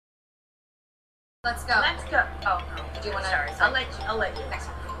Let's go. Let's go. Oh, no. Do you want to? Sorry. I'll let you. Next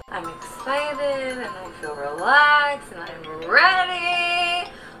one. I'm excited and I feel relaxed and I'm ready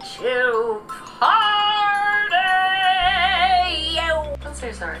to party. Let's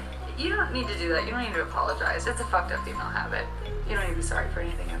say sorry. You don't need to do that. You don't need to apologize. It's a fucked up female habit. You don't need to be sorry for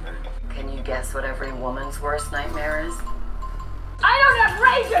anything ever. Can you guess what every woman's worst nightmare is? I don't have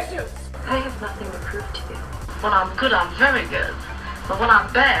rage issues! I have nothing to prove to you. When I'm good, I'm very good. But when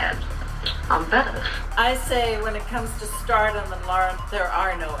I'm bad, I'm better. I say when it comes to stardom and Lauren, there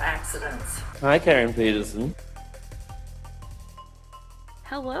are no accidents. Hi, Karen Peterson.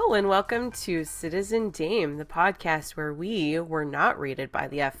 Hello and welcome to Citizen Dame, the podcast where we were not raided by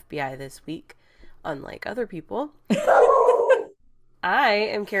the FBI this week, unlike other people. I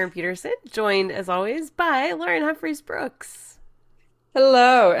am Karen Peterson, joined as always by Lauren Humphreys Brooks.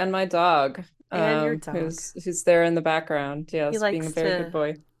 Hello, and my dog. And your dog. Who's there in the background. Yes, being a very good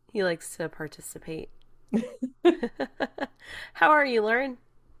boy. He likes to participate. How are you, Lauren?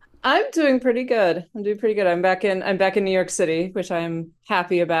 I'm doing pretty good. I'm back in New York City, which I'm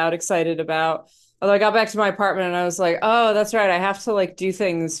happy about, excited about. Although I got back to my apartment and I was like, oh, that's right. I have to do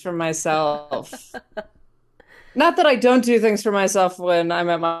things for myself. Not that I don't do things for myself when I'm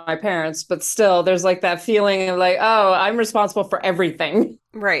at my parents', but still there's that feeling of oh, I'm responsible for everything.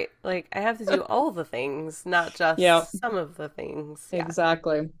 Right. I have to do all the things, not just some of the things. Yeah.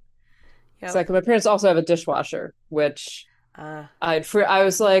 Exactly. Yep. Exactly. My parents also have a dishwasher, which I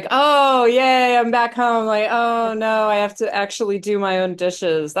was like, oh, yay, I'm back home. Oh, no, I have to actually do my own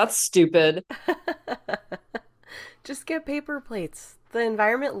dishes. That's stupid. Just get paper plates. The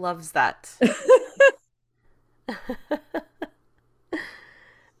environment loves that.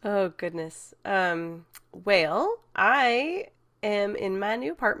 Oh, goodness. Well, I am in my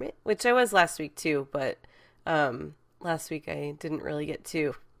new apartment, which I was last week too, but last week I didn't really get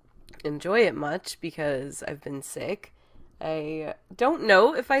to enjoy it much because I've been sick. I don't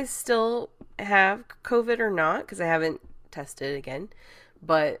know if I still have COVID or not because I haven't tested again,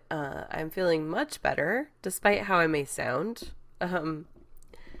 but I'm feeling much better despite how I may sound. I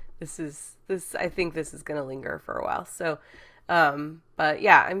think this is going to linger for a while. So, but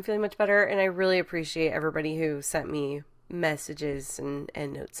yeah, I'm feeling much better and I really appreciate everybody who sent me messages and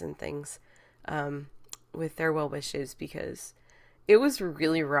notes and things, with their well wishes because it was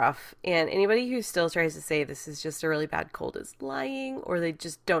really rough. And anybody who still tries to say this is just a really bad cold is lying, or they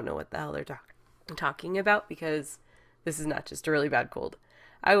just don't know what the hell they're talking about because this is not just a really bad cold.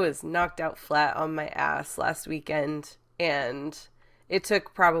 I was knocked out flat on my ass last weekend and it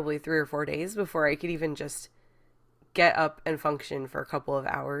took probably 3 or 4 days before I could even just get up and function for a couple of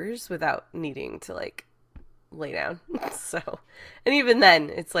hours without needing to lay down. So, and even then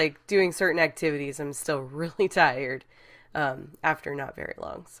it's doing certain activities, I'm still really tired after not very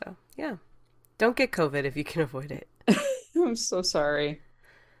long. So yeah, don't get COVID if you can avoid it. I'm so sorry.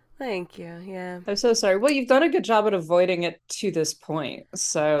 Thank you. Yeah, I'm so sorry. Well, you've done a good job at avoiding it to this point,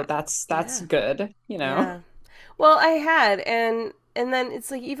 so that's good, Yeah. Well, I had, and then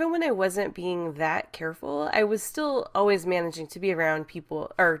it's even when I wasn't being that careful, I was still always managing to be around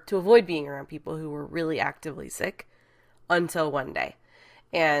people, or to avoid being around people who were really actively sick until one day.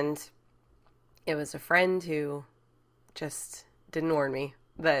 And it was a friend who just didn't warn me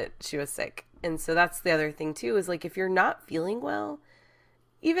that she was sick. And so that's the other thing too, is if you're not feeling well,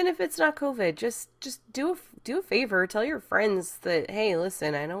 even if it's not COVID, just do a favor, tell your friends that, hey,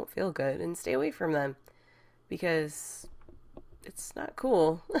 listen, I don't feel good, and stay away from them because it's not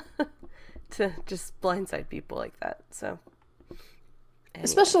cool to just blindside people like that. So anyway.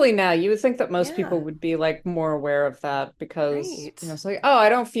 Especially now, you would think that most people would be more aware of that because right. It's oh, I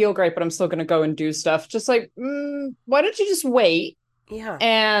don't feel great, but I'm still going to go and do stuff. Just why don't you just wait? Yeah.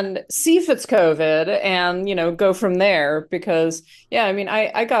 And see if it's COVID and, go from there because,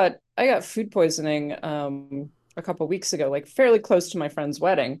 I got food poisoning a couple weeks ago, fairly close to my friend's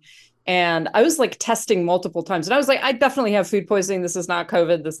wedding. And I was testing multiple times and I was I definitely have food poisoning. This is not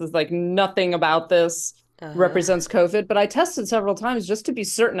COVID. This is nothing about this represents COVID. But I tested several times just to be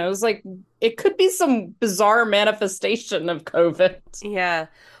certain. I was it could be some bizarre manifestation of COVID. Yeah.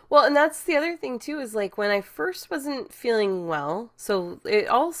 Well, and that's the other thing too, is when I first wasn't feeling well, so it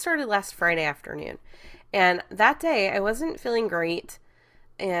all started last Friday afternoon. And that day I wasn't feeling great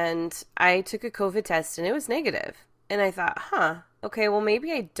and I took a COVID test and it was negative. And I thought, okay, well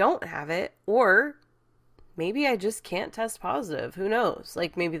maybe I don't have it, or maybe I just can't test positive. Who knows?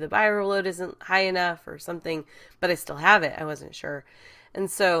 Maybe the viral load isn't high enough or something, but I still have it. I wasn't sure. And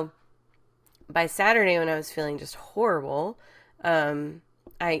so by Saturday when I was feeling just horrible,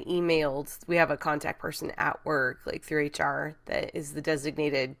 I emailed, we have a contact person at work, through HR that is the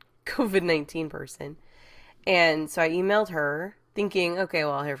designated COVID-19 person. And so I emailed her thinking, okay,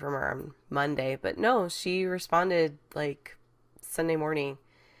 well, I'll hear from her on Monday. But no, she responded like Sunday morning.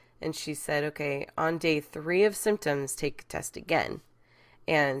 And she said, okay, on day 3 of symptoms, take a test again.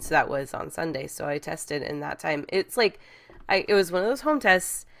 And so that was on Sunday. So I tested, and that time it's like, it was one of those home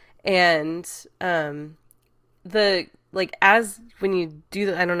tests. And as when you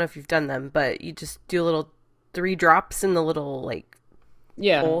do I don't know if you've done them, but you just do a little 3 drops in the little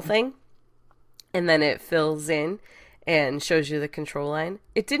hole thing. And then it fills in and shows you the control line.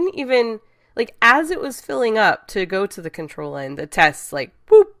 It didn't even, as it was filling up to go to the control line, the test,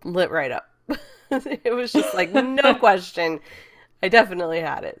 boop, lit right up. It was just no question. I definitely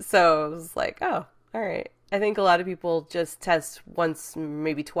had it. So it was like, oh, all right. I think a lot of people just test once,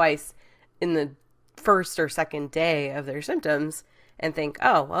 maybe twice in the first or second day of their symptoms and think,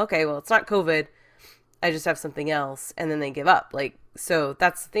 oh, okay, well, it's not COVID. I just have something else. And then they give up. So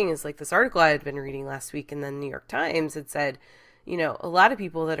that's the thing is this article I had been reading last week in the New York Times had said, a lot of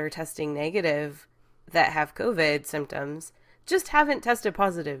people that are testing negative that have COVID symptoms just haven't tested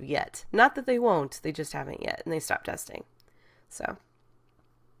positive yet. Not that they won't, they just haven't yet. And they stopped testing. So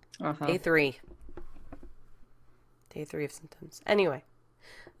day 3 of symptoms. Anyway,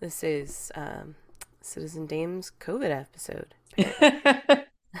 this is Citizen Dame's COVID episode.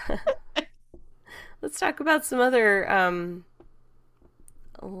 Let's talk about some other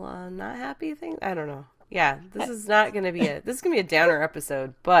not happy things. I don't know. Yeah, this is going to be a downer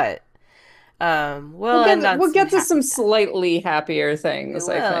episode, but we'll get to some slightly happier things,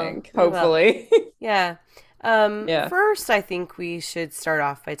 I think. Hopefully. Yeah. First, I think we should start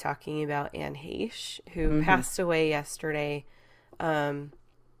off by talking about Anne Heche, who passed away yesterday. This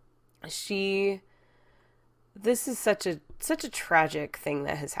is such a tragic thing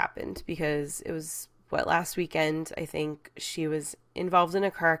that has happened because it was last weekend. I think she was involved in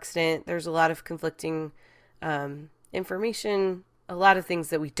a car accident. There's a lot of conflicting information, a lot of things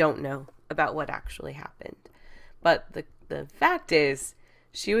that we don't know about what actually happened. But the fact is,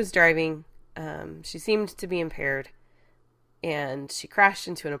 she was driving. She seemed to be impaired, and she crashed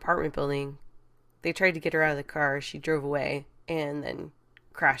into an apartment building. They tried to get her out of the car. She drove away and then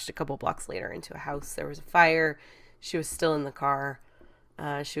crashed a couple blocks later into a house. There was a fire. She was still in the car.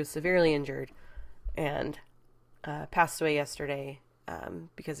 She was severely injured and passed away yesterday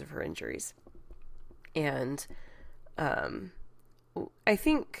because of her injuries. And I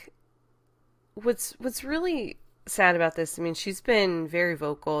think what's really sad about this, I mean, she's been very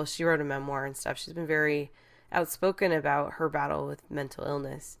vocal. She wrote a memoir and stuff. She's been very outspoken about her battle with mental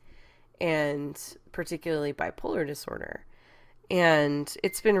illness and particularly bipolar disorder. And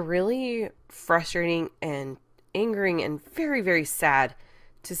it's been really frustrating and angering and very, very sad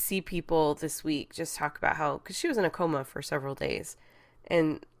to see people this week just talk about how, because she was in a coma for several days.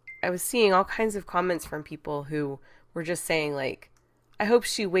 And I was seeing all kinds of comments from people who were just saying, I hope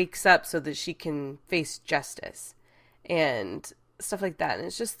she wakes up so that she can face justice and stuff like that. And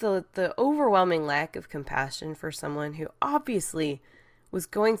it's just the overwhelming lack of compassion for someone who obviously was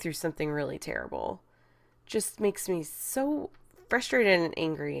going through something really terrible just makes me so frustrated and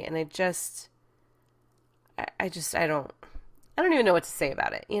angry. And I don't even know what to say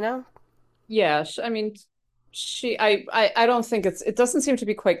about it, Yeah, I mean, I don't think it doesn't seem to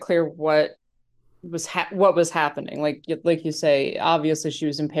be quite clear what was happening. Like you say, obviously she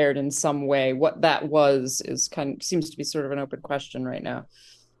was impaired in some way. What that was seems to be sort of an open question right now.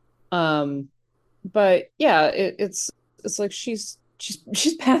 But yeah, it's like she's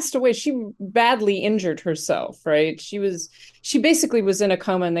passed away. She badly injured herself, right? She basically was in a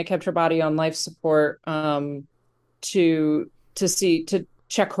coma and they kept her body on life support to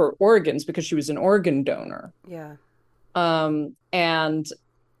check her organs because she was an organ donor. Yeah. And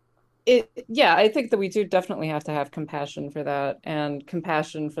I think that we do definitely have to have compassion for that, and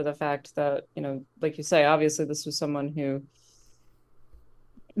compassion for the fact that, like you say, obviously this was someone who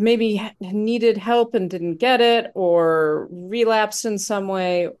maybe needed help and didn't get it, or relapsed in some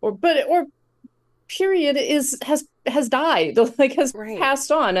way, or period has died, has right.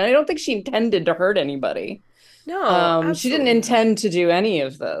 passed on. And I don't think she intended to hurt anybody. No, she didn't intend to do any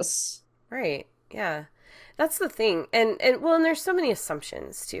of this. Right. Yeah. That's the thing. And there's so many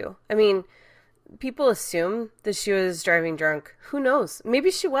assumptions too. I mean, people assume that she was driving drunk. Who knows?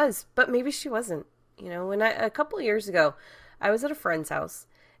 Maybe she was, but maybe she wasn't. When a couple of years ago, I was at a friend's house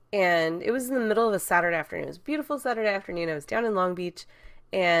and it was in the middle of a Saturday afternoon. It was a beautiful Saturday afternoon. I was down in Long Beach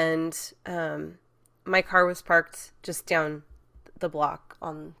and my car was parked just down the block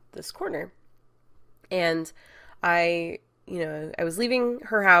on this corner. And I was leaving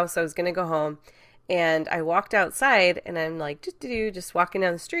her house. I was going to go home. And I walked outside and I'm like, just walking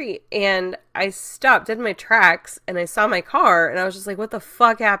down the street. And I stopped dead in my tracks and I saw my car and I was just like, what the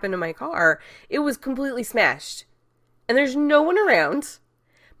fuck happened to my car? It was completely smashed. And there's no one around.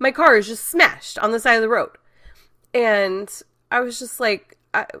 My car is just smashed on the side of the road. And I was just like,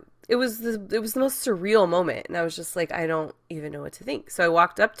 it was the most surreal moment. And I was just like, I don't even know what to think. So I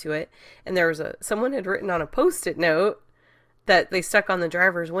walked up to it and there was someone had written on a Post-it note that they stuck on the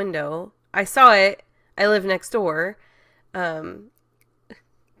driver's window. I saw it. I live next door.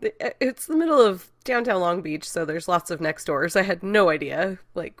 It's the middle of downtown Long Beach, so there's lots of next doors. I had no idea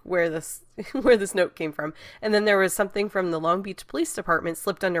like where this note came from. And then there was something from the Long Beach Police Department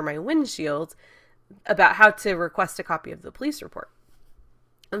slipped under my windshield about how to request a copy of the police report.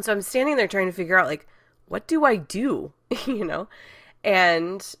 And so I'm standing there trying to figure out like, what do I do? You know?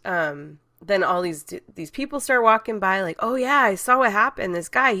 And then all these people start walking by like, oh yeah, I saw what happened. This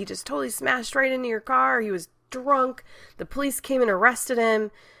guy, he just totally smashed right into your car. He was drunk. The police came and arrested him.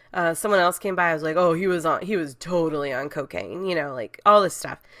 Someone else came by. I was like, oh, he was totally on cocaine, you know, like all this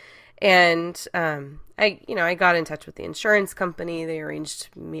stuff. And I got in touch with the insurance company. They arranged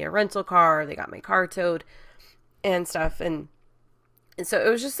me a rental car. They got my car towed and stuff. And so it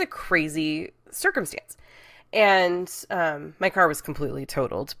was just a crazy circumstance. And my car was completely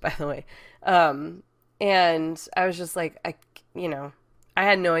totaled, by the way. And I was just like, I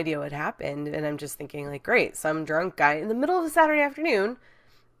had no idea what happened. And I'm just thinking like, great, some drunk guy in the middle of a Saturday afternoon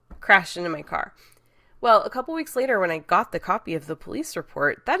crashed into my car. Well, a couple weeks later, when I got the copy of the police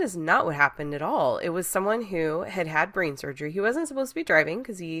report, that is not what happened at all. It was someone who had had brain surgery. He wasn't supposed to be driving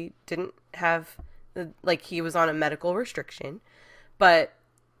because he didn't have, he was on a medical restriction. But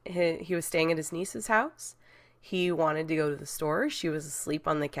he was staying at his niece's house. He wanted to go to the store. She was asleep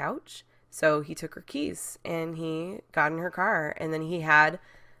on the couch. So he took her keys and he got in her car. And then he had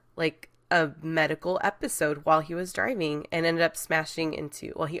like a medical episode while he was driving and ended up smashing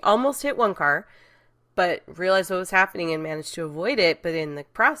into, he almost hit one car, but realized what was happening and managed to avoid it. But in the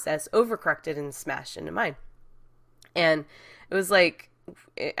process, overcorrected and smashed into mine. And it was like,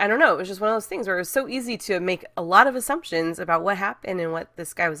 I don't know, it was just one of those things where it was so easy to make a lot of assumptions about what happened and what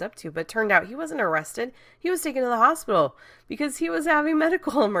this guy was up to. But it turned out he wasn't arrested. He was taken to the hospital because he was having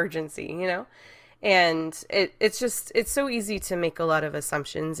medical emergency, you know? And it's so easy to make a lot of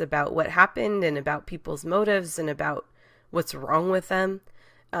assumptions about what happened and about people's motives and about what's wrong with them.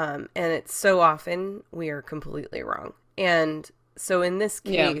 And it's so often we are completely wrong. And so in this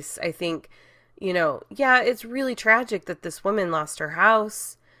case, I think, it's really tragic that this woman lost her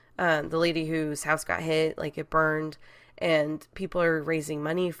house. The lady whose house got hit, like it burned, and people are raising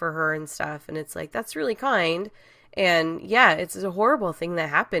money for her and stuff. And it's like, that's really kind. And yeah, it's a horrible thing that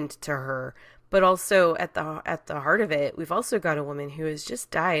happened to her. But also at the heart of it, we've also got a woman who has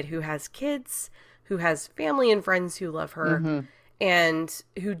just died, who has kids, who has family and friends who love her, and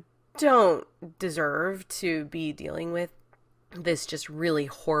who don't deserve to be dealing with this just really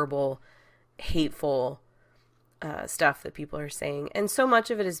horrible, hateful stuff that people are saying. And so much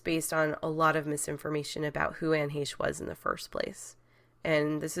of it is based on a lot of misinformation about who Anne Heche was in the first place.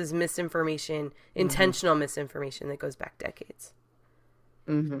 And this is misinformation, intentional misinformation that goes back decades.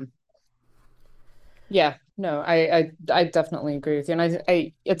 Mm-hmm. Yeah, no, I definitely agree with you.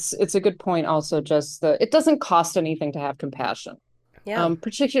 And it's a good point also, just that it doesn't cost anything to have compassion. Yeah.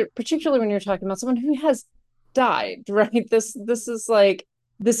 Particularly when you're talking about someone who has died, right? This is like,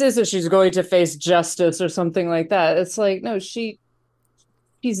 this isn't she's going to face justice or something like that. It's like, no, she's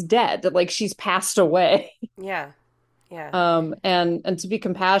dead. Like she's passed away. Yeah. Yeah. And to be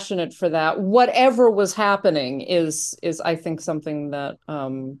compassionate for that, whatever was happening is I think something that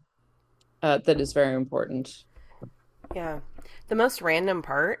that is very important. Yeah. The most random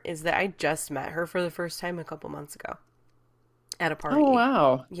part is that I just met her for the first time a couple months ago at a party. Oh,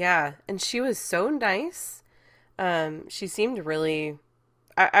 wow. Yeah. And she was so nice. She seemed really,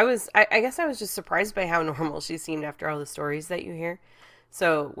 I guess I was just surprised by how normal she seemed after all the stories that you hear.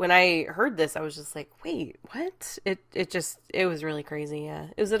 So when I heard this, I was just like, wait, what? It was really crazy. Yeah.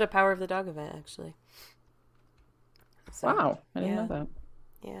 It was at a Power of the Dog event, actually. So, wow. I didn't know that.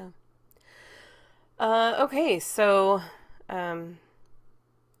 Yeah. Okay, so,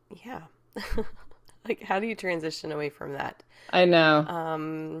 yeah. Like, how do you transition away from that? I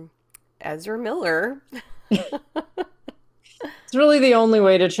know. Ezra Miller. It's really the only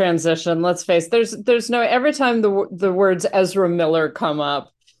way to transition. Let's face it. There's no, every time the words Ezra Miller come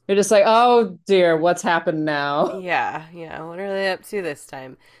up, you're just like, oh dear, what's happened now? Yeah. What are they up to this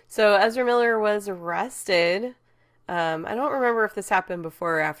time? So Ezra Miller was arrested. I don't remember if this happened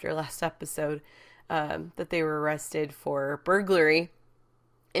before or after last episode. That they were arrested for burglary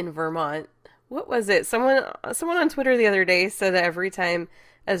in Vermont, what was it? Someone on Twitter the other day said that every time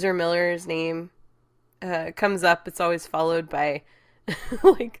Ezra Miller's name comes up, it's always followed by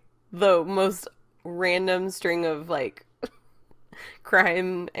like the most random string of like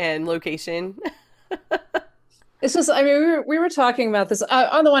crime and location. It's just, I mean, we were talking about this.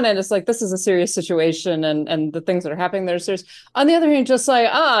 On the one end, it's like, this is a serious situation and the things that are happening there are serious. On the other hand, just like,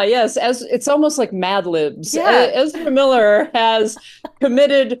 yes, as it's almost like Mad Libs. Yeah. Ezra Miller has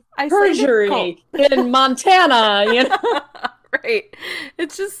committed perjury in Montana, you know? Right.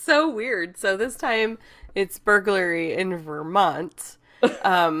 It's just so weird. So this time it's burglary in Vermont.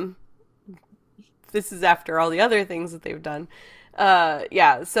 This is after all the other things that they've done.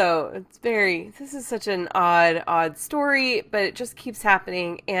 Yeah, so this is such an odd story, but it just keeps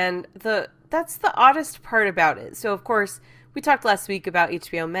happening, and that's the oddest part about it. So of course, we talked last week about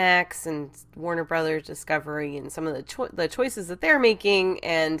HBO Max and Warner Brothers Discovery and some of the choices that they're making,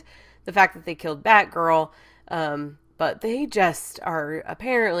 and the fact that they killed Batgirl, but they just are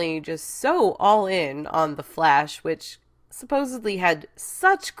apparently just so all in on The Flash, which supposedly had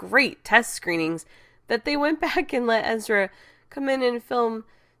such great test screenings that they went back and let Ezra come in and film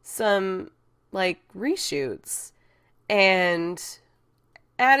some like reshoots and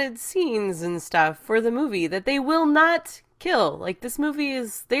added scenes and stuff for the movie that they will not kill. Like, this movie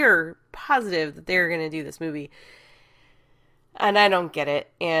they're positive that they're going to do this movie. And I don't get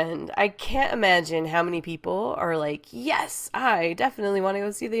it. And I can't imagine how many people are like, yes, I definitely want to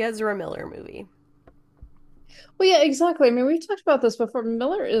go see the Ezra Miller movie. Well, yeah, exactly. I mean, we've talked about this before.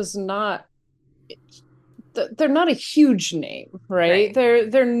 Miller is not, they're not a huge name, right?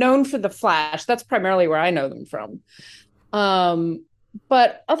 They're known for The Flash. That's primarily where I know them from.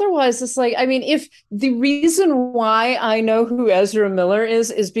 But otherwise, it's like, I mean, if the reason why I know who Ezra Miller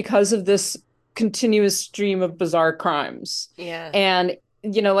is because of this continuous stream of bizarre crimes. Yeah. And,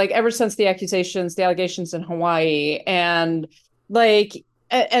 you know, like ever since the allegations in Hawaii and like,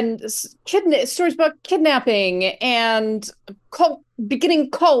 and stories about kidnapping and beginning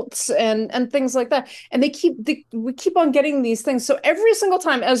cults and things like that. And we keep on getting these things. So every single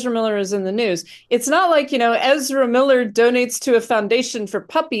time Ezra Miller is in the news, it's not like, you know, Ezra Miller donates to a foundation for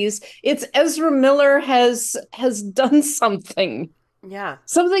puppies. It's Ezra Miller has done something. Yeah.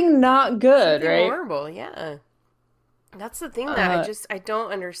 Something not good, something right? horrible, yeah. That's the thing that I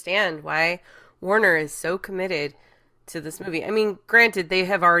don't understand why Warner is so committed to this movie. I mean, granted, they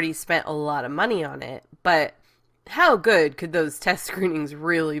have already spent a lot of money on it, but how good could those test screenings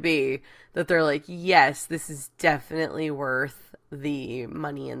really be that they're like, yes, this is definitely worth the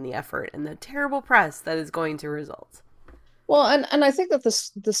money and the effort and the terrible press that is going to result? Well, and I think that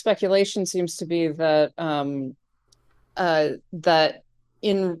the speculation seems to be that that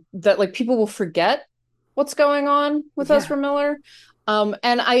like people will forget what's going on with Ezra Miller. And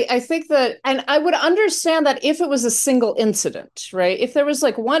I think that, and I would understand that if it was a single incident, right? If there was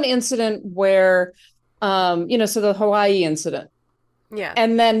like one incident where, you know, so the Hawaii incident, yeah,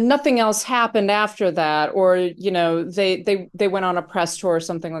 and then nothing else happened after that, or, you know, they went on a press tour or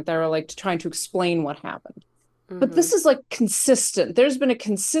something like that, or like trying to explain what happened. Mm-hmm. But this is like consistent. There's been a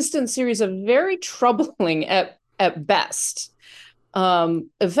consistent series of very troubling at best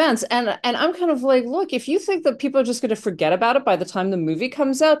events, and I'm kind of like, look, if you think that people are just going to forget about it by the time the movie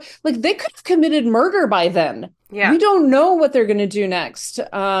comes out, like they could have committed murder by then. Yeah, we don't know what they're going to do next,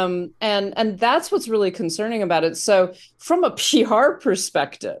 and that's what's really concerning about it. So from a PR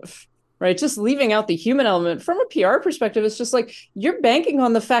perspective, right, just leaving out the human element, from a PR perspective, it's just like you're banking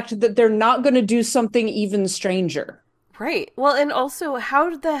on the fact that they're not going to do something even stranger, right? Well, and also,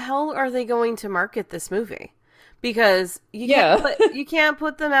 how the hell are they going to market this movie? Because you can't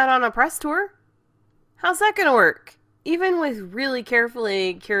put them out on a press tour. How's that going to work? Even with really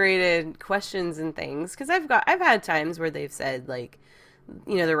carefully curated questions and things. Because I've had times where they've said, like,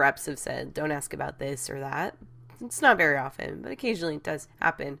 you know, the reps have said, don't ask about this or that. It's not very often, but occasionally it does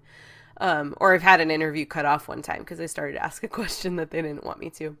happen. Or I've had an interview cut off one time because I started to ask a question that they didn't want me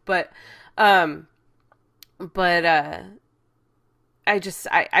to. But I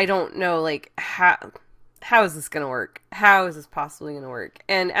don't know, like, how is this going to work? How is this possibly going to work?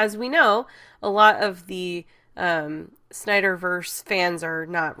 And as we know, a lot of the Snyderverse fans are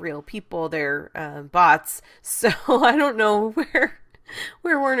not real people. They're bots. So I don't know where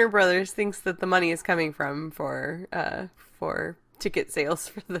Warner Brothers thinks that the money is coming from for ticket sales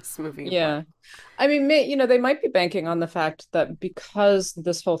for this movie. Yeah. I mean, you know, they might be banking on the fact that because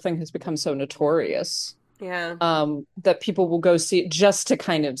this whole thing has become so notorious, that people will go see it just to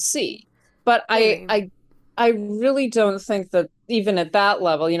kind of see. But I really don't think that even at that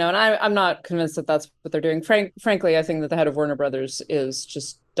level, you know, and I'm not convinced that that's what they're doing. Frankly, I think that the head of Warner Brothers is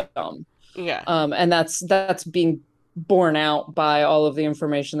just dumb. Yeah. And that's being borne out by all of the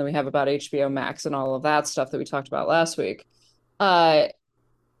information that we have about HBO Max and all of that stuff that we talked about last week.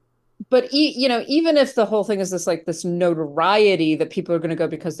 But even if the whole thing is this notoriety that people are going to go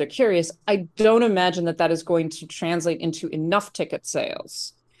because they're curious, I don't imagine that is going to translate into enough ticket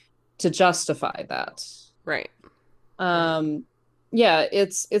sales to justify that. Right. Yeah,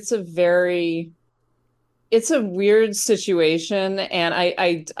 it's a weird situation, and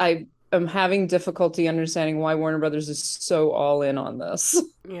I am having difficulty understanding why Warner Brothers is so all in on this.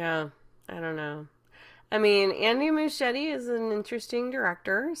 Yeah, I don't know. I mean, Andy Muschietti is an interesting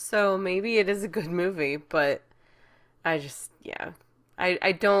director, so maybe it is a good movie, but I just, yeah.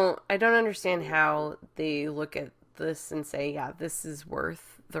 I don't understand how they look at this and say, yeah, this is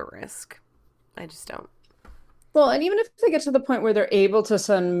worth the risk. I just don't. Well, and even if they get to the point where they're able to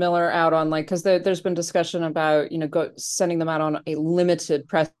send Miller out on because there's been discussion about sending them out on a limited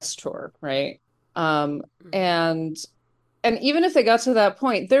press tour, right? And even if they got to that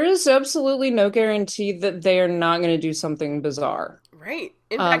point, there is absolutely no guarantee that they are not going to do something bizarre, right?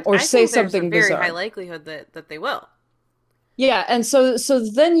 In fact, or I say think there's something a very bizarre. high likelihood that they will. Yeah, and so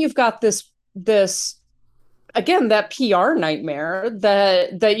then you've got this again, that PR nightmare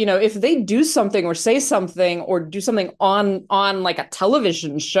that if they do something or say something or do something on like a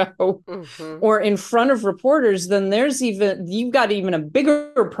television show or in front of reporters, then you've got even a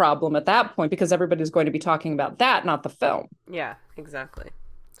bigger problem at that point, because everybody's going to be talking about that, not the film. Yeah, exactly.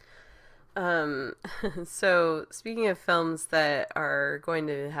 So speaking of films that are going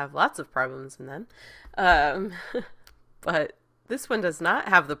to have lots of problems in them, but this one does not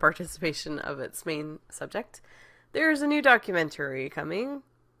have the participation of its main subject. There's a new documentary coming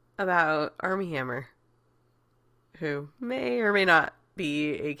about Armie Hammer, who may or may not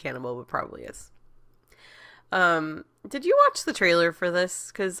be a cannibal, but probably is. Did you watch the trailer for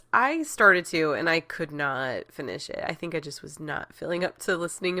this? Because I started to, and I could not finish it. I think I just was not feeling up to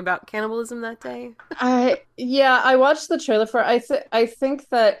listening about cannibalism that day. I watched the trailer for it. I think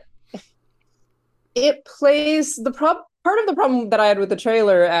that it plays part of the problem that I had with the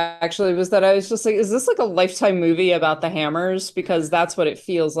trailer actually was that I was just like, is this like a Lifetime movie about the Hammers? Because that's what it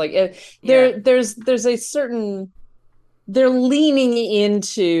feels like. There's a certain, they're leaning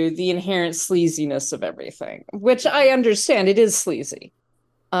into the inherent sleaziness of everything, which I understand. It is sleazy.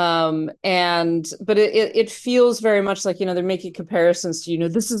 But it feels very much like, they're making comparisons to,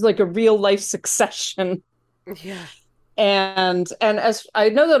 this is like a real life Succession. Yeah. And as I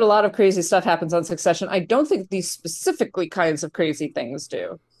know that a lot of crazy stuff happens on Succession, I don't think these specifically kinds of crazy things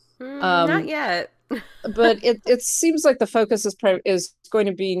do. Not yet. But it seems like the focus is going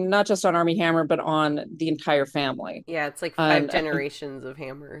to be not just on Armie Hammer, but on the entire family. Yeah, it's like 5 generations of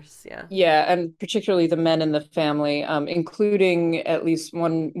Hammers. Yeah. Yeah, and particularly the men in the family, including at least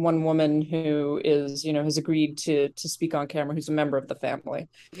one woman who is, has agreed to speak on camera, who's a member of the family.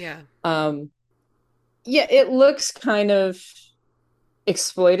 Yeah. Yeah, it looks kind of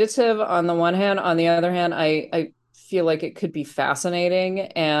exploitative on the one hand. On the other hand, I feel like it could be fascinating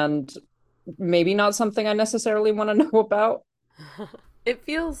and maybe not something I necessarily want to know about. It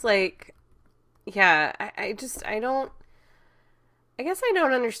feels like, yeah, I guess I don't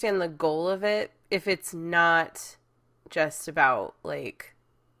understand the goal of it if it's not just about like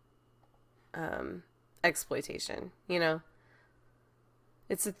exploitation,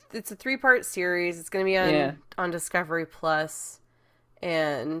 It's a 3-part series. It's going to be on Discovery Plus,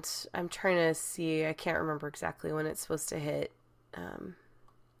 and I'm trying to see. I can't remember exactly when it's supposed to hit.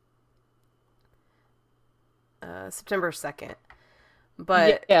 September 2nd.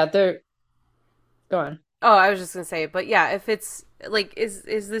 But they're go on. Oh, I was just going to say, but yeah, if it's like, is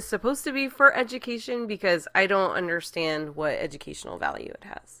this supposed to be for education? Because I don't understand what educational value it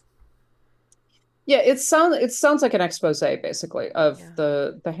has. Yeah, it sounds like an expose basically of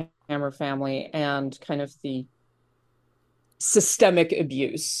the Hammer family and kind of the systemic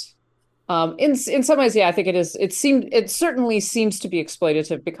abuse. In some ways, I think it is. It certainly seems to be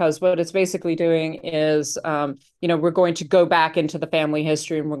exploitative, because what it's basically doing is, we're going to go back into the family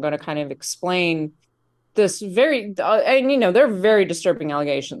history and we're going to kind of explain this very, and there are very disturbing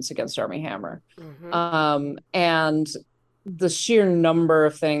allegations against Armie Hammer, and the sheer number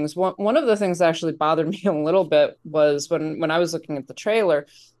of things. One of the things that actually bothered me a little bit was when I was looking at the trailer,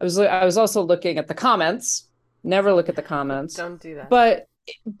 I was also looking at the comments. Never look at the comments. Don't do that.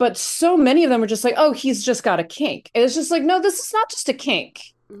 But so many of them are just like, oh, he's just got a kink. And it's just like, no, this is not just a kink.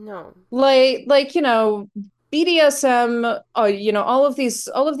 No. Like BDSM, all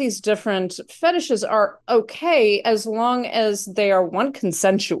of these different fetishes are okay as long as they are, one,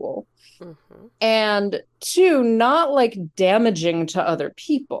 consensual, and two, not like damaging to other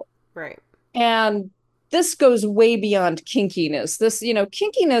people. Right. And this goes way beyond kinkiness. This,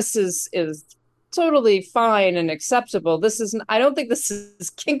 kinkiness is totally fine and acceptable. I don't think this is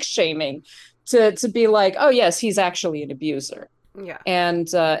kink shaming to be like, oh yes, he's actually an abuser. Yeah. And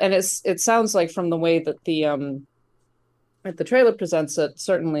it sounds like from the way that the trailer presents it,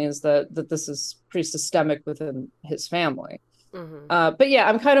 certainly is that this is pretty systemic within his family. But yeah,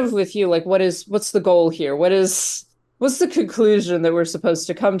 I'm kind of with you. Like, what's the goal here? What's the conclusion that we're supposed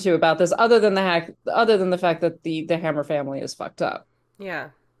to come to about this, other than the fact that the Hammer family is fucked up? Yeah.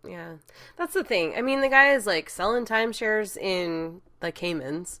 Yeah. That's the thing. I mean, the guy is like selling timeshares in the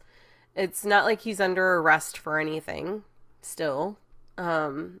Caymans. It's not like he's under arrest for anything still.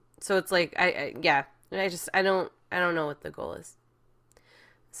 So it's like, I don't know what the goal is.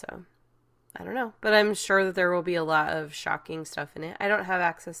 So I don't know, but I'm sure that there will be a lot of shocking stuff in it. I don't have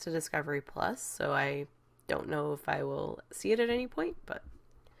access to Discovery Plus, so I don't know if I will see it at any point, but.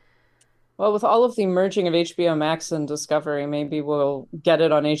 Well, with all of the merging of HBO Max and Discovery, maybe we'll get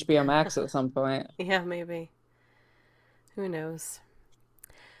it on HBO Max at some point. Yeah, maybe. Who knows?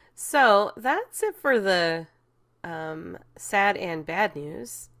 So that's it for the sad and bad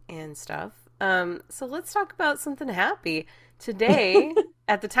news and stuff. So let's talk about something happy. Today,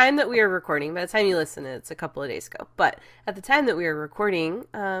 at the time that we are recording, by the time you listen, it's a couple of days ago, but at the time that we are recording,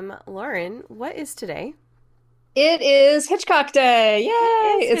 Lauren, what is today? It is Hitchcock Day!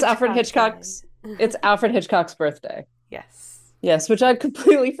 Yay! It's Alfred Hitchcock's. Day. It's Alfred Hitchcock's birthday. Yes, which I'd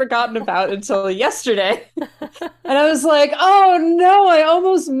completely forgotten about until yesterday. And I was like, oh no, I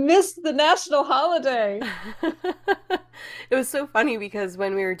almost missed the national holiday. It was so funny because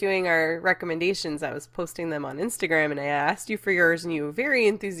when we were doing our recommendations, I was posting them on Instagram and I asked you for yours and you very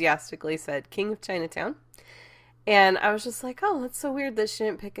enthusiastically said King of Chinatown. And I was just like, oh, that's so weird that she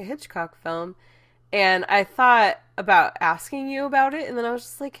didn't pick a Hitchcock film. And I thought about asking you about it, and then I was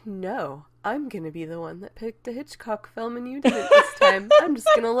just like, no, I'm going to be the one that picked a Hitchcock film, and you didn't this time. I'm just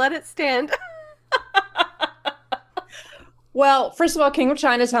going to let it stand. Well, first of all, King of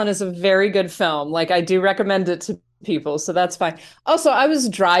Chinatown is a very good film. Like, I do recommend it to people, so that's fine. Also, I was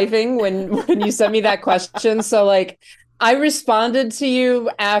driving when you sent me that question, so, like, I responded to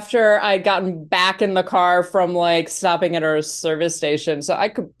you after I'd gotten back in the car from like stopping at our service station. So I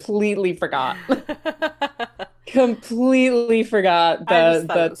completely forgot. Completely forgot that. I just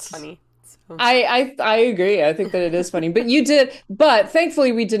thought it was funny. So. I agree. I think that it is funny. But you did. But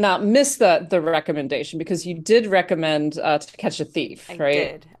thankfully, we did not miss the recommendation because you did recommend To Catch a Thief,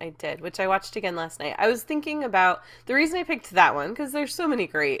 right? I did, which I watched again last night. I was thinking about the reason I picked that one because there's so many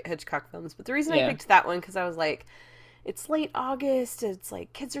great Hitchcock films. But the reason I picked that one because I was like, it's late August. It's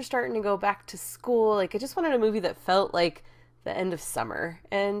like kids are starting to go back to school. Like I just wanted a movie that felt like the end of summer.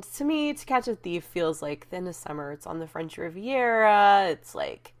 And to me, To Catch a Thief feels like the end of summer. It's on the French Riviera. It's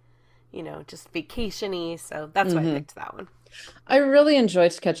like, you know, just vacation-y. So that's why I picked that one. I really enjoy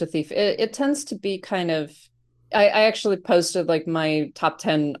To Catch a Thief. It tends to be kind of, I actually posted like my top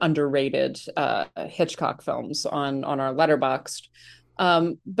 10 underrated Hitchcock films on our Letterboxd.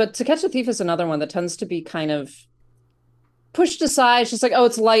 But To Catch a Thief is another one that tends to be kind of pushed aside. It's just like, oh,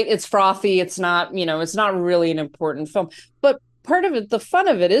 it's light, it's frothy, it's not, you know, it's not really an important film. But part of it, the fun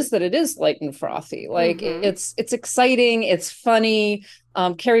of it is that it is light and frothy. Like it's exciting, it's funny.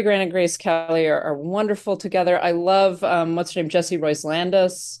 Cary Grant and Grace Kelly are wonderful together. I love what's her name, Jessie Royce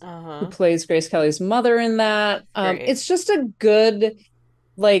Landis, who plays Grace Kelly's mother in that. It's just a good,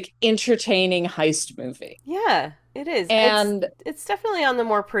 like, entertaining heist movie. Yeah, it is. And it's definitely on the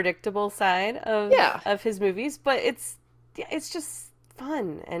more predictable side of his movies, but it's just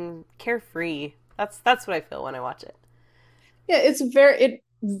fun and carefree. That's what I feel when I watch it. Yeah, it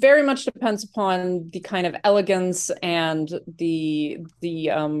very much depends upon the kind of elegance and the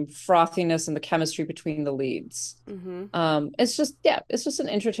frothiness and the chemistry between the leads. It's just an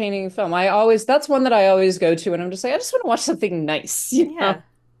entertaining film. That's one that I always go to and I'm just like, I just want to watch something nice. You know?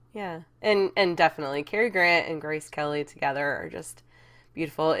 Yeah. And definitely Cary Grant and Grace Kelly together are just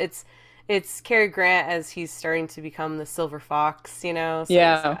beautiful. It's Cary Grant as he's starting to become the silver fox, you know? So he's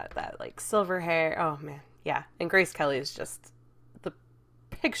got that like silver hair. Oh man. Yeah. And Grace Kelly is just the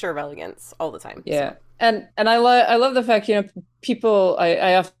picture of elegance all the time. Yeah. So. And I love the fact, you know, people,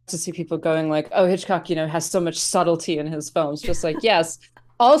 I often see people going like, oh, Hitchcock, you know, has so much subtlety in his films. Just like, yes.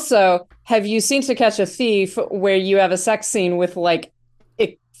 Also, have you seen To Catch a Thief where you have a sex scene with like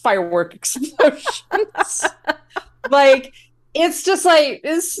firework explosions? Like, it's just like,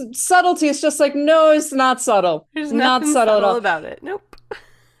 it's subtlety. It's just like, no, it's not subtle. There's not nothing subtle at all about it. Nope.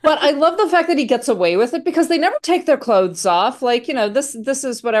 But I love the fact that he gets away with it because they never take their clothes off. Like, you know, this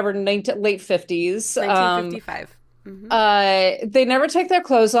is whatever, late 50s. 1955. They never take their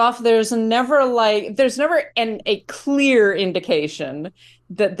clothes off. There's never a clear indication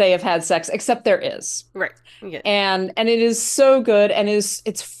that they have had sex, except there is. Right. Yeah. And it is so good, and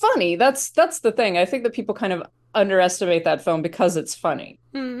it's funny. That's the thing. I think that people kind of underestimate that film because it's funny.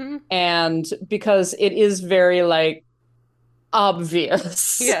 And because it is very like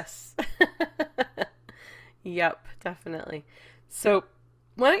obvious. Yes. Yep, definitely. So,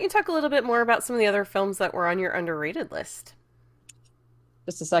 why don't you talk a little bit more about some of the other films that were on your underrated list?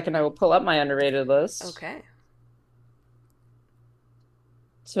 Just a second, I will pull up my underrated list. Okay.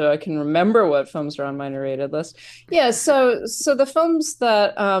 So I can remember what films are on my underrated list. Yeah, so the films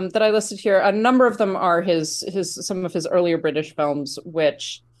that that I listed here, a number of them are some of his earlier British films,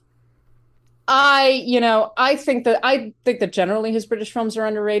 which I think that generally his British films are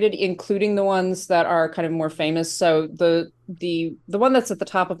underrated, including the ones that are kind of more famous. So the one that's at the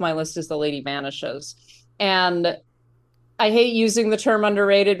top of my list is The Lady Vanishes. And I hate using the term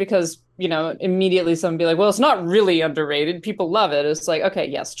underrated because, immediately someone be like, well, it's not really underrated. People love it. It's like, okay,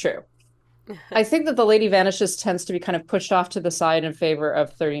 yes, true. I think that The Lady Vanishes tends to be kind of pushed off to the side in favor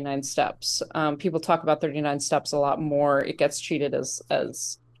of 39 Steps. People talk about 39 Steps a lot more. It gets treated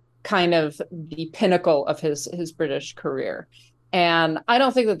as kind of the pinnacle of his British career. And I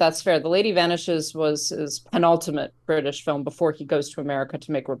don't think that that's fair. The Lady Vanishes was his penultimate British film before he goes to America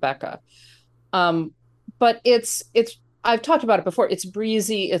to make Rebecca. But it's I've talked about it before. It's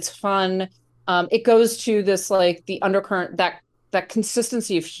breezy, it's fun. It goes to this like the undercurrent, that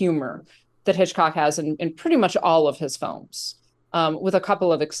consistency of humor that Hitchcock has in pretty much all of his films, with a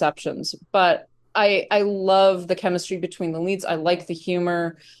couple of exceptions. But I love the chemistry between the leads. I like the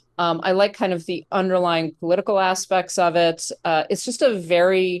humor. I like kind of the underlying political aspects of it. It's just a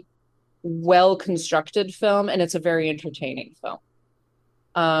very well-constructed film, and it's a very entertaining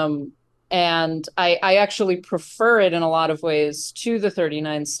film. And I actually prefer it in a lot of ways to the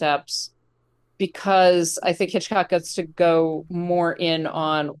 39 Steps, because I think Hitchcock gets to go more in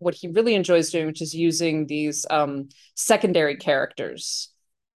on what he really enjoys doing, which is using these secondary characters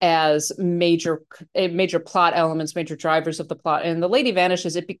as major plot elements, major drivers of the plot. And The Lady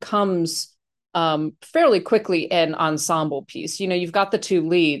Vanishes, it becomes fairly quickly an ensemble piece. You've got the two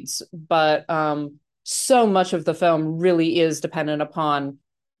leads, but so much of the film really is dependent upon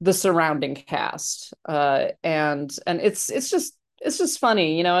the surrounding cast. And it's just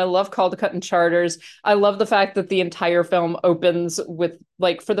funny. I love Call to Cut and Charters. I love the fact that the entire film opens with,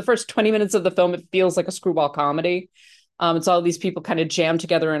 like, for the first 20 minutes of the film, it feels like a screwball comedy. It's all these people kind of jammed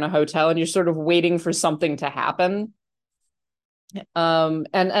together in a hotel, and you're sort of waiting for something to happen.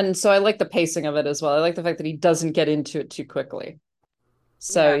 And so I like the pacing of it as well. I like the fact that he doesn't get into it too quickly.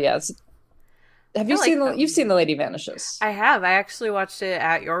 So yeah. Have you you've seen The Lady Vanishes? I have. I actually watched it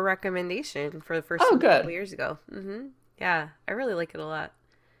at your recommendation for the first time a couple years ago. Yeah, I really like it a lot.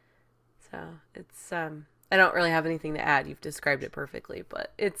 So it's I don't really have anything to add. You've described it perfectly,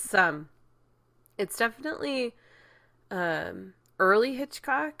 but it's definitely early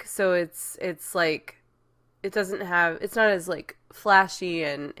Hitchcock. So it's like it's not as like flashy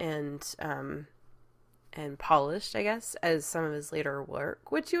and polished, I guess, as some of his later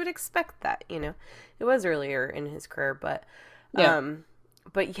work, which you would expect that, it was earlier in his career, but yeah,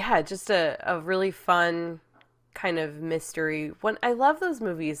 just a really fun kind of mystery one. I love those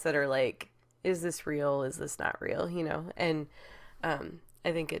movies that are like, is this real? Is this not real? And I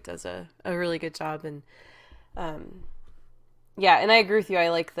think it does a really good job. And yeah, and I agree with you. I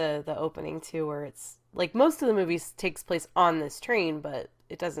like the opening too, where it's like most of the movies takes place on this train, but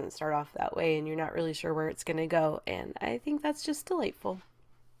it doesn't start off that way, and you're not really sure where it's going to go. And I think that's just delightful.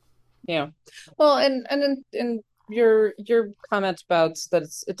 Yeah. Well, and in your comment about that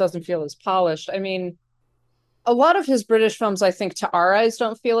it doesn't feel as polished. I mean, a lot of his British films, I think, to our eyes,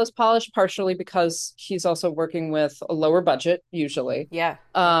 don't feel as polished, partially because he's also working with a lower budget, usually. Yeah.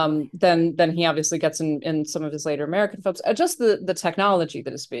 Than he obviously gets in some of his later American films. Just the technology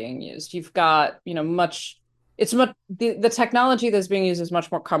that is being used. You've got, the technology that's being used is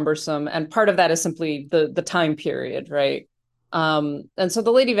much more cumbersome, and part of that is simply the time period, right? And so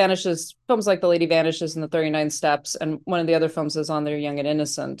The Lady Vanishes, films like The Lady Vanishes and The 39 Steps, and one of the other films is On There Young and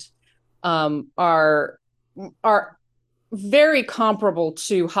Innocent, are very comparable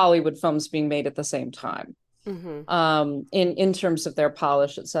to Hollywood films being made at the same time. In terms of their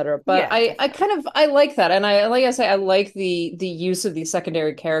polish, etc. But yeah, I like that, and I like the use of these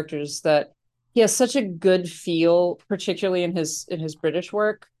secondary characters, that he has such a good feel, particularly in his British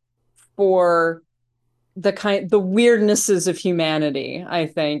work, for the weirdnesses of humanity, I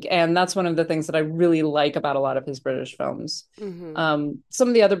think. And that's one of the things that I really like about a lot of his British films. Some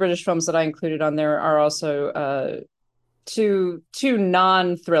of the other British films that I included on there are also two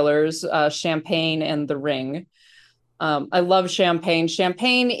non-thrillers, Champagne and The Ring. I love Champagne.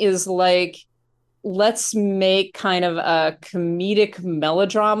 Champagne is like, let's make kind of a comedic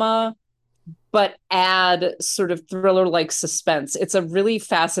melodrama, but add sort of thriller-like suspense. It's a really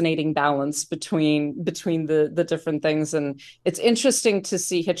fascinating balance between the different things. And it's interesting to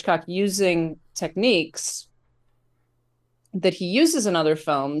see Hitchcock using techniques that he uses in other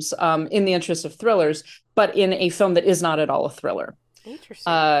films in the interest of thrillers, but in a film that is not at all a thriller. Interesting.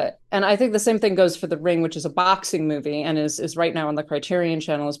 And I think the same thing goes for The Ring, which is a boxing movie and is right now on the Criterion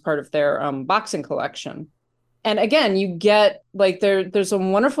Channel as part of their boxing collection. And again, you get like there's a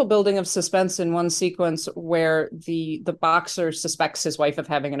wonderful building of suspense in one sequence where the boxer suspects his wife of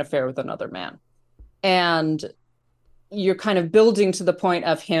having an affair with another man. And you're kind of building to the point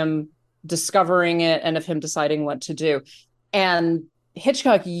of him discovering it and of him deciding what to do. And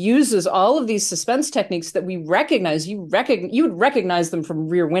Hitchcock uses all of these suspense techniques that we recognize. You would recognize them from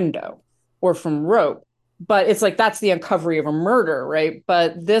Rear Window or from Rope, but it's like that's the uncovery of a murder, right?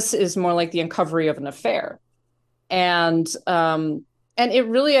 But this is more like the uncovery of an affair. And it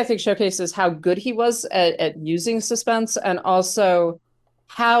really, I think, showcases how good he was at using suspense, and also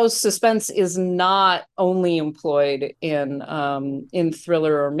how suspense is not only employed in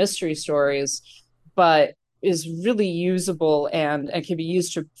thriller or mystery stories, but is really usable and can be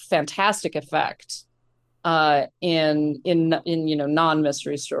used to fantastic effect in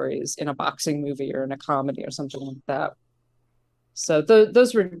non-mystery stories, in a boxing movie or in a comedy or something like that. So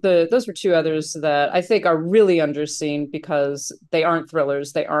those were two others that I think are really underseen because they aren't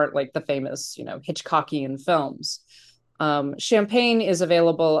thrillers. They aren't like the famous, Hitchcockian films. Champagne is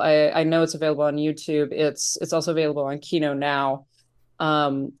available. I know it's available on YouTube. It's also available on Kino now,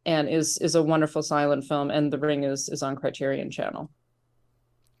 and is a wonderful silent film. And The Ring is on Criterion Channel.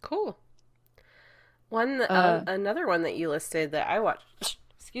 Cool. Another one that you listed that I watched.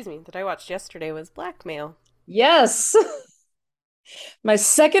 Excuse me, that I watched yesterday was Blackmail. Yes. My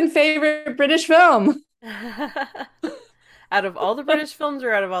second favorite British film. Out of all the British films,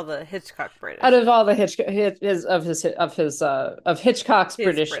 or out of all the Hitchcock British? Out of all the Hitchcock's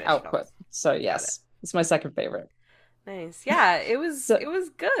British output. Films. So yes, it's my second favorite. Nice. Yeah, it was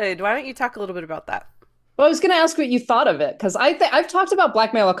good. Why don't you talk a little bit about that? Well, I was going to ask what you thought of it, because I've talked about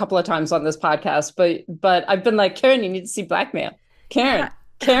Blackmail a couple of times on this podcast, but I've been like, Karen, you need to see Blackmail. Karen,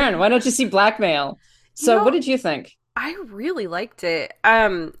 why don't you see Blackmail? So what did you think? I really liked it.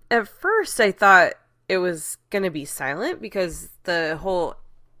 At first I thought it was gonna be silent because the whole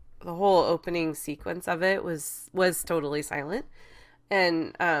opening sequence of it was totally silent,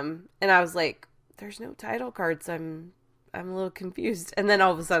 and I was like, there's no title cards. I'm a little confused, and then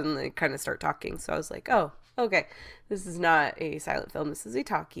all of a sudden they kind of start talking. So I was like, oh, okay, this is not a silent film. This is a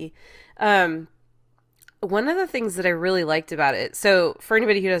talkie. One of the things that I really liked about it. So for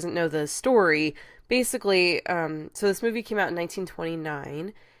anybody who doesn't know the story. Basically, so this movie came out in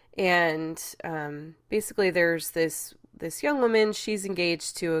 1929, and basically there's this young woman. She's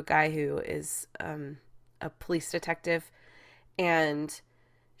engaged to a guy who is a police detective, and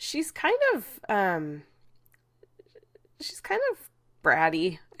she's kind of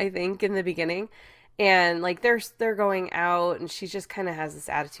bratty, I think, in the beginning, and like they're going out, and she just kind of has this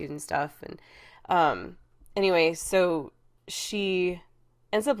attitude and stuff, and anyway, so she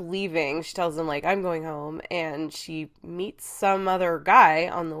ends up leaving. She tells him, like, I'm going home, and she meets some other guy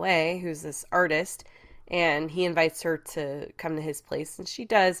on the way who's this artist, and he invites her to come to his place, and she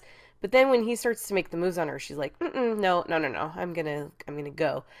does. But then when he starts to make the moves on her, she's like, no, I'm gonna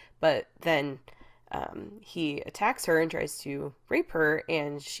go. But then he attacks her and tries to rape her,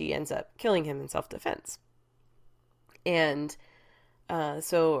 and she ends up killing him in self-defense. And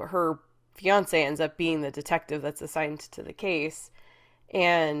so her fiance ends up being the detective that's assigned to the case.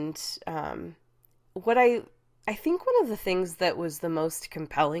 And what I think one of the things that was the most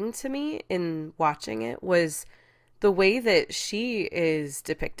compelling to me in watching it was the way that she is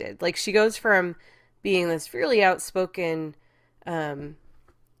depicted. Like, she goes from being this really outspoken, kind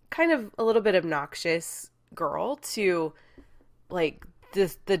of a little bit obnoxious girl to like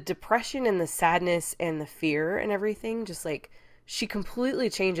the depression and the sadness and the fear and everything. Just like, she completely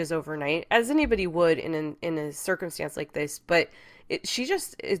changes overnight, as anybody would in a circumstance like this. But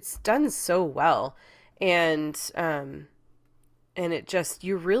it's done so well, and it just,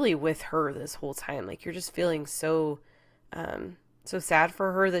 you're really with her this whole time. Like, you're just feeling so sad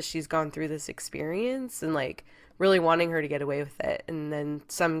for her that she's gone through this experience, and like really wanting her to get away with it. And then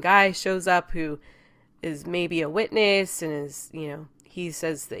some guy shows up who is maybe a witness and is, you know, he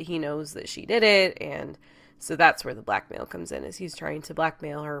says that he knows that she did it, and so that's where the blackmail comes in, is he's trying to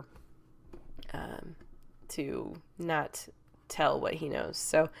blackmail her to not tell what he knows.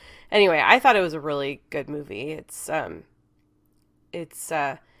 So anyway, I thought it was a really good movie. What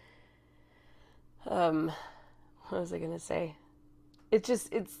was I gonna say? It's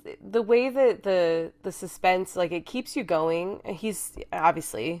the way that the suspense, like, it keeps you going. He's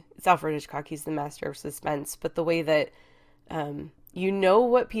obviously, it's Alfred Hitchcock, he's the master of suspense, but the way that you know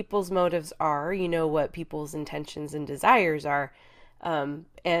what people's motives are, you know what people's intentions and desires are,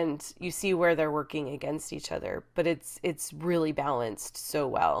 and you see where they're working against each other, but it's really balanced so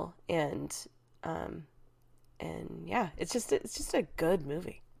well, and yeah, it's just a good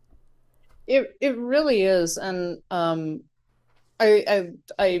movie. It really is, and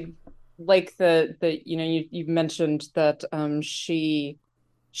I like that you know, you mentioned that she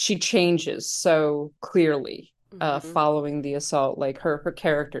changes so clearly following the assault, like her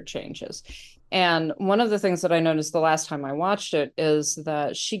character changes. And one of the things that I noticed the last time I watched it is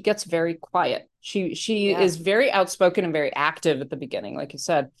that she gets very quiet. She is very outspoken and very active at the beginning, like you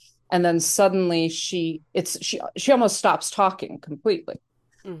said, and then suddenly she almost stops talking completely.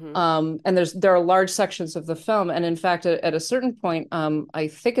 And there are large sections of the film, and in fact, at a certain point, I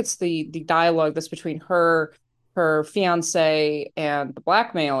think it's the dialogue that's between her fiance and the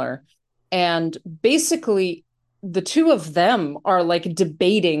blackmailer, and basically the two of them are like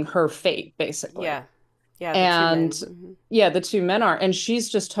debating her fate, basically. Yeah, and the two men are, and she's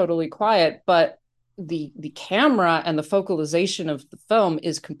just totally quiet, but the camera and the focalization of the film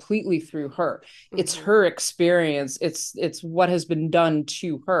is completely through her. It's her experience. It's what has been done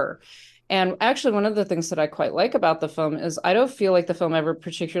to her. And actually, one of the things that I quite like about the film is I don't feel like the film ever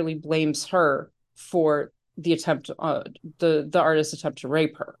particularly blames her for the attempt, the artist's attempt to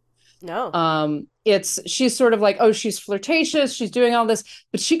rape her. No. She's sort of like, oh, she's flirtatious, she's doing all this,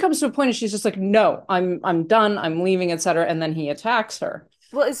 but she comes to a point and she's just like, no, I'm done, I'm leaving, etc. And then he attacks her.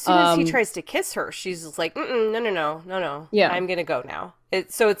 Well, as soon as he tries to kiss her, she's just like, no. Yeah. I'm going to go now.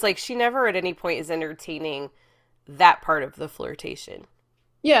 So it's like she never at any point is entertaining that part of the flirtation.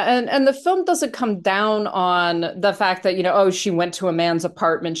 Yeah, and the film doesn't come down on the fact that, you know, oh, she went to a man's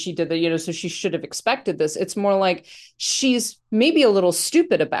apartment, she did that, you know, so she should have expected this. It's more like she's maybe a little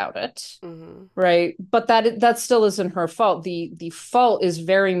stupid about it, right? But that still isn't her fault. The fault is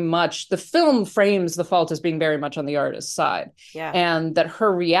very much, the film frames the fault as being very much on the artist's side. Yeah. And that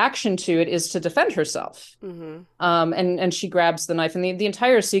her reaction to it is to defend herself. And she grabs the knife, and the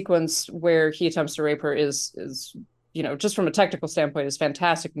entire sequence where he attempts to rape her is you know, just from a technical standpoint, is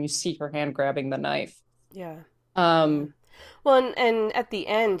fantastic. And you see her hand grabbing the knife. Yeah. Well, and at the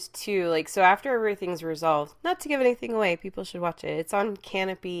end too, like, so after everything's resolved, not to give anything away, people should watch it. It's on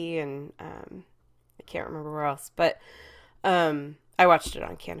Canopy, and I can't remember where else, but I watched it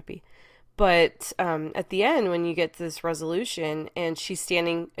on Canopy. But at the end, when you get to this resolution, and she's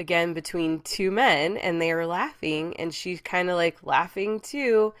standing again between two men, and they are laughing, and she's kind of like laughing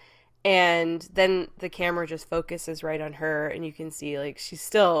too. And then the camera just focuses right on her, and you can see, like, she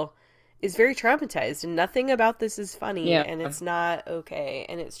still is very traumatized, and nothing about this is funny, and it's not okay.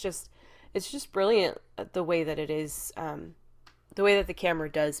 And it's just brilliant the way that it is, the way that the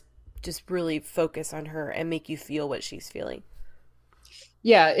camera does just really focus on her and make you feel what she's feeling.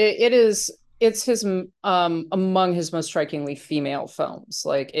 Yeah, it is. It's his among his most strikingly female films.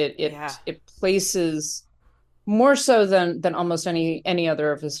 Like it places, more so than almost any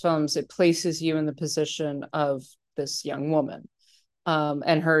other of his films, it places you in the position of this young woman,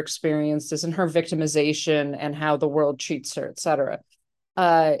 and her experiences and her victimization and how the world treats her, etc.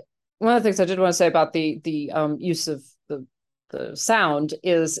 One of the things I did want to say about the use of the sound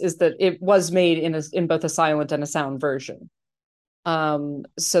is that it was made in both a silent and a sound version.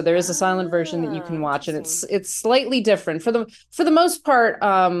 So there is a silent version that you can watch, and it's slightly different for the most part.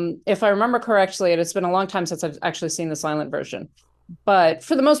 If I remember correctly, and it's been a long time since I've actually seen the silent version, but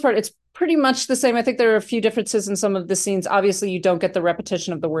for the most part, it's pretty much the same. I think there are a few differences in some of the scenes. Obviously, you don't get the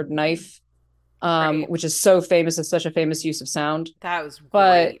repetition of the word knife, right, which is so famous. It's such a famous use of sound. That was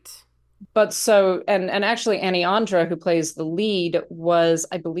great. But so, and actually Annie Andra, who plays the lead, was,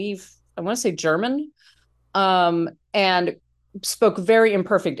 I believe, I want to say German, and spoke very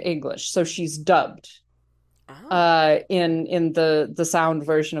imperfect English, so she's dubbed in the sound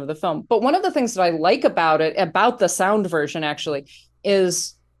version of the film. But one of the things that I like about the sound version actually,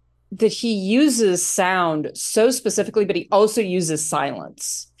 is that he uses sound so specifically, but he also uses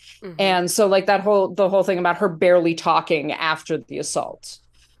silence. And so, like, the whole thing about her barely talking after the assault,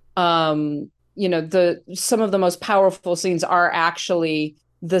 you know, some of the most powerful scenes are actually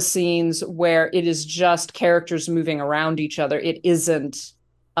the scenes where it is just characters moving around each other. It isn't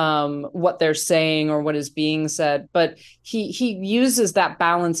what they're saying or what is being said, but he uses that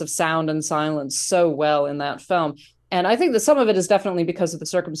balance of sound and silence so well in that film. And I think that some of it is definitely because of the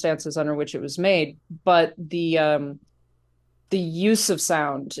circumstances under which it was made, but the use of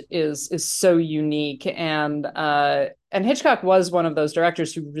sound is so unique. And Hitchcock was one of those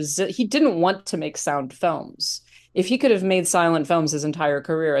directors who he didn't want to make sound films. If he could have made silent films his entire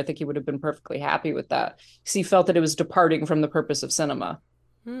career, I think he would have been perfectly happy with that, because he felt that it was departing from the purpose of cinema.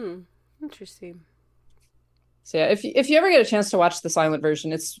 Interesting. So yeah, if you ever get a chance to watch the silent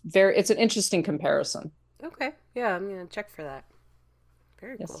version, it's an interesting comparison. Okay. Yeah, I'm gonna check for that.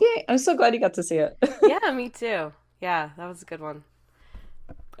 Very Yes. cool. Yay. I'm so glad you got to see it. Yeah, me too. Yeah, that was a good one.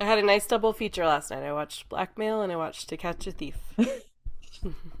 I had a nice double feature last night. I watched Blackmail and I watched To Catch a Thief.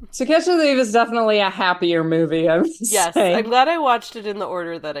 To Catch a Thief is definitely a happier movie, I'm Yes, saying. I'm glad I watched it in the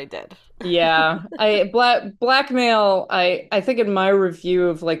order that I did. Yeah, Blackmail. I think in my review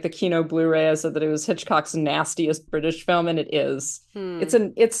of like the Kino Blu-ray, I said that it was Hitchcock's nastiest British film, and it is.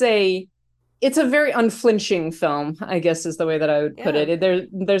 It's a very unflinching film, I guess is the way that I would put it.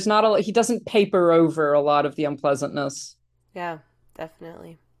 There's not a he doesn't paper over a lot of the unpleasantness. Yeah,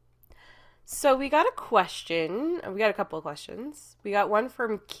 definitely. So we got a question. We got a couple of questions. We got one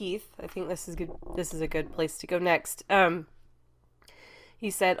from Keith. I think this is good. This is a good place to go next. He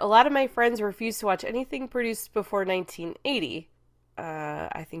said, a lot of my friends refuse to watch anything produced before 1980.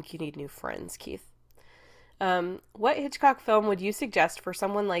 I think you need new friends, Keith. What Hitchcock film would you suggest for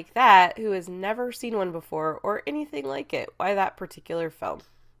someone like that who has never seen one before or anything like it? Why that particular film?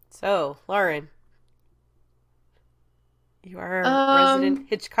 So, Lauren, you are a resident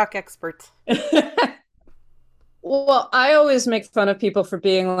Hitchcock expert. Well, I always make fun of people for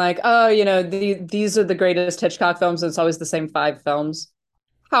being like, oh, these are the greatest Hitchcock films, and it's always the same 5 films.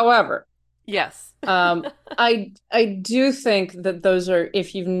 However, yes. I do think that those are,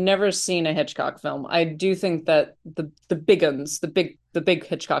 if you've never seen a Hitchcock film, I do think that the big ones, the big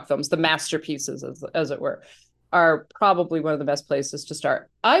Hitchcock films, the masterpieces as it were, are probably one of the best places to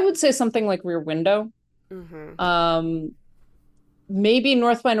start. I would say something like Rear Window. Mm-hmm. Maybe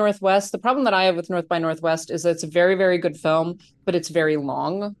North by Northwest. The problem that I have with North by Northwest is that it's a very, very good film, but it's very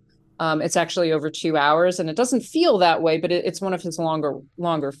long. It's actually over 2 hours, and it doesn't feel that way, but it's one of his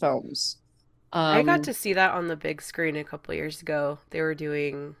longer films. I got to see that on the big screen a couple years ago. They were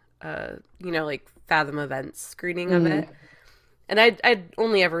doing, like Fathom Events screening of it. And I'd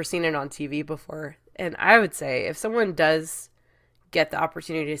only ever seen it on TV before. And I would say if someone does get the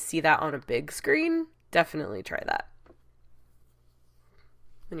opportunity to see that on a big screen, definitely try that.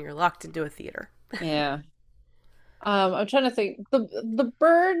 When you're locked into a theater. Yeah. I'm trying to think. The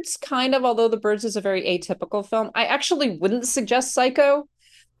Birds, kind of, although The Birds is a very atypical film. I actually wouldn't suggest Psycho.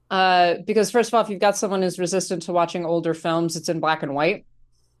 Because first of all, if you've got someone who's resistant to watching older films, it's in black and white.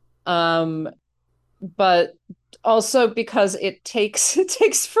 But also because it takes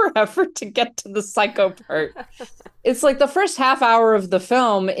forever to get to the Psycho part. It's like the first half hour of the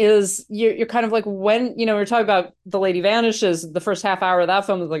film is you're kind of like, when, we're talking about The Lady Vanishes, the first half hour of that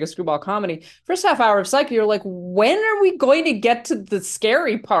film is like a screwball comedy. First half hour of Psycho, you're like, when are we going to get to the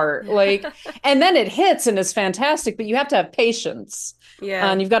scary part? Like, and then it hits and it's fantastic, but you have to have patience. Yeah.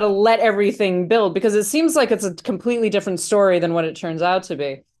 And you've got to let everything build, because it seems like it's a completely different story than what it turns out to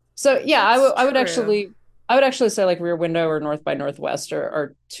be. So yeah, I would actually say like Rear Window or North by Northwest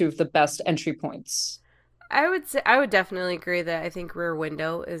are 2 of the best entry points. I would definitely agree that I think Rear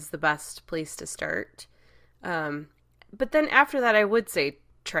Window is the best place to start. But then after that, I would say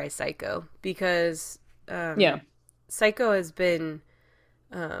try Psycho, because Psycho has been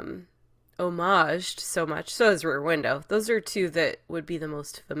homaged so much. So is Rear Window. Those are 2 that would be the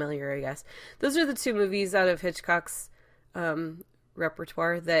most familiar, I guess. Those are the 2 movies out of Hitchcock's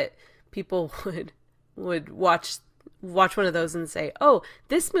repertoire that people would watch one of those and say, oh,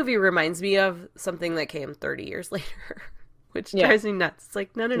 this movie reminds me of something that came 30 years later, which drives me nuts. It's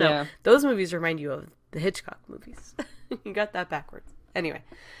like, no. Yeah. Those movies remind you of the Hitchcock movies. You got that backwards. Anyway,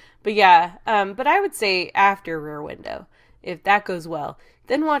 but yeah, but I would say after Rear Window, if that goes well,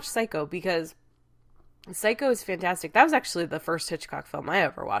 then watch Psycho, because Psycho is fantastic. That was actually the first Hitchcock film I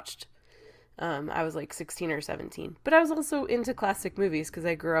ever watched. I was like 16 or 17, but I was also into classic movies because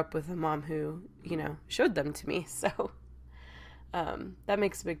I grew up with a mom who, showed them to me. So, that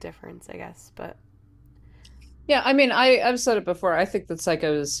makes a big difference, I guess. But yeah, I mean, I've said it before. I think that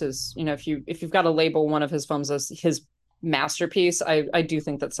Psycho is his, if you've got to label one of his films as his masterpiece, I do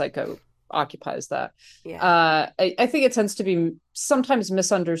think that Psycho occupies that. Yeah. I think it tends to be sometimes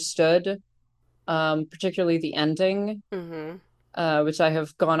misunderstood, particularly the ending. Mm-hmm. which I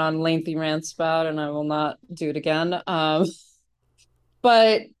have gone on lengthy rants about, and I will not do it again.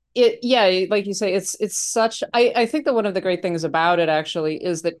 But yeah, like you say, it's such. I think that one of the great things about it actually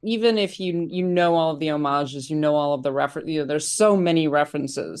is that even if you know all of the homages, you know all of the reference, there's so many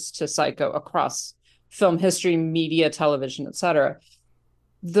references to Psycho across film history, media, television, etc.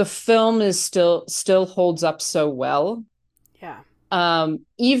 The film is still holds up so well. Yeah.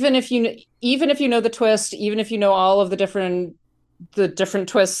 Even if you know the twist, even if you know all of the different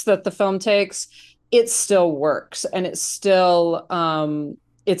twists that the film takes, it still works, and it's still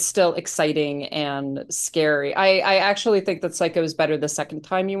exciting and scary. I actually think that Psycho is better the second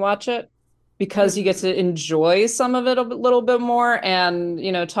time you watch it because you get to enjoy some of it a little bit more.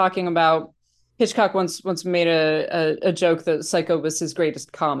 And talking about Hitchcock once made a joke that Psycho was his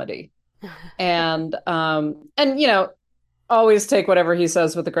greatest comedy, and always take whatever he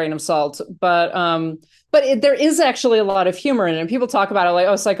says with a grain of salt, but there is actually a lot of humor in it. And people talk about it like,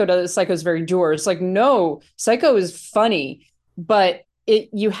 oh, Psycho's very dour. It's like, no, Psycho is funny, but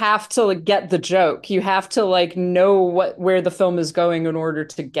you have to like, get the joke. You have to like know where the film is going in order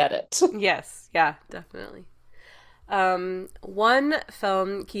to get it. Yes, yeah, definitely. One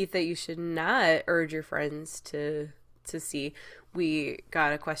film, Keith, that you should not urge your friends to see, we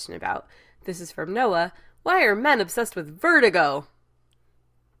got a question about. This is from Noah. Why are men obsessed with Vertigo?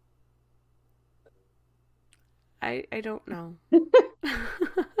 I don't know.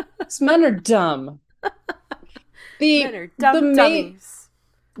 These men are dumb. Men are dumb dummies.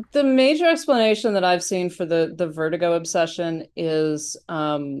 The major explanation that I've seen for the Vertigo obsession is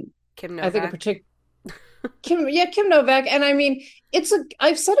Kim Novak. I think Kim Novak. And I mean,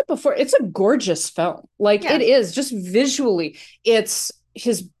 I've said it before, it's a gorgeous film. Like It is just visually, it's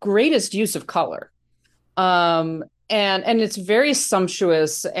his greatest use of color. And it's very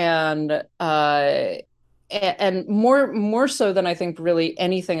sumptuous and more so than I think really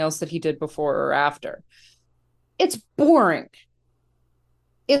anything else that he did before or after. It's boring.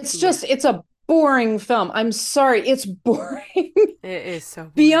 It's just, it's a boring film. I'm sorry, it's boring. It is so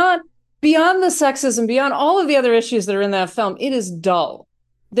boring. Beyond the sexism, beyond all of the other issues that are in that film, it is dull.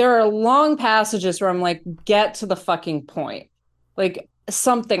 There are long passages where I'm like, get to the fucking point. Like,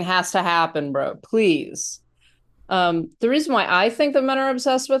 something has to happen, bro. Please. The reason why I think that men are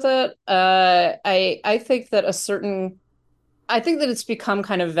obsessed with it, I think that it's become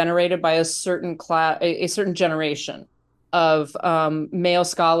kind of venerated by a certain class, a certain generation of male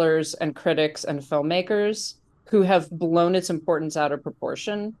scholars and critics and filmmakers who have blown its importance out of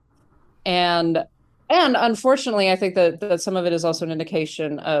proportion. And unfortunately, I think that some of it is also an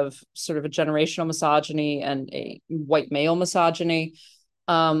indication of sort of a generational misogyny and a white male misogyny,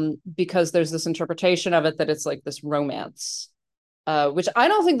 because there's this interpretation of it that it's like this romance, which I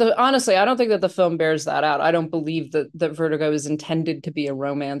don't think that the film bears that out. I don't believe that Vertigo is intended to be a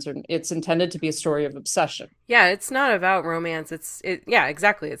romance, or it's intended to be a story of obsession. Yeah, it's not about romance. Yeah,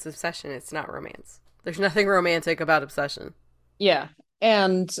 exactly. It's obsession. It's not romance. There's nothing romantic about obsession. Yeah.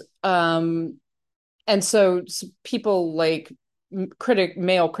 And so people like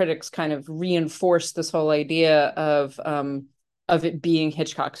male critics kind of reinforce this whole idea of it being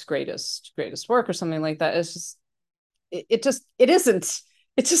Hitchcock's greatest work or something like that. It's just, it just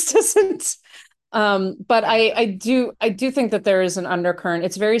isn't. But I do think that there is an undercurrent.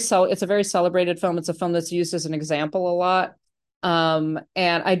 It's a very celebrated film. It's a film that's used as an example a lot. And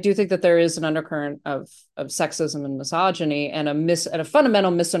I do think that there is an undercurrent of sexism and misogyny and a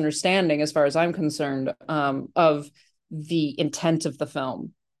fundamental misunderstanding, as far as I'm concerned, of the intent of the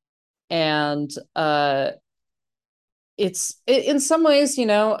film. And it's in some ways,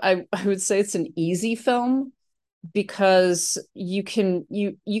 I would say it's an easy film because you can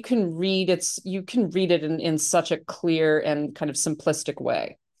read it in such a clear and kind of simplistic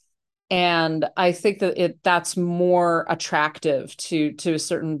way. And I think that that's more attractive to a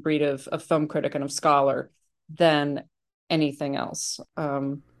certain breed of film critic and of scholar than anything else.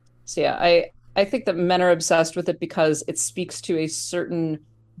 So yeah, I think that men are obsessed with it because it speaks to a certain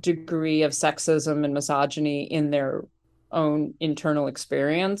degree of sexism and misogyny in their own internal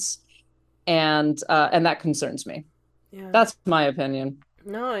experience, and that concerns me. Yeah, that's my opinion.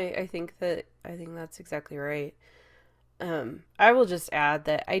 No, I think that's exactly right. I will just add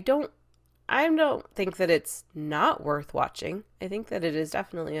that I don't think that it's not worth watching. I think that it is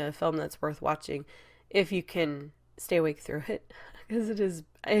definitely a film that's worth watching if you can stay awake through it, because it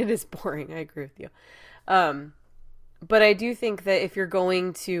is boring. I agree with you. But I do think that if you're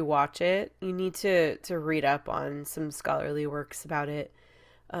going to watch it, you need to read up on some scholarly works about it,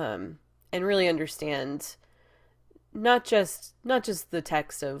 and really understand not just the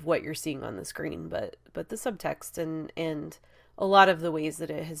text of what you're seeing on the screen, but the subtext and a lot of the ways that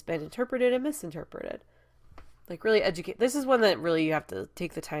it has been interpreted and misinterpreted. Like, really educate. This is one that really you have to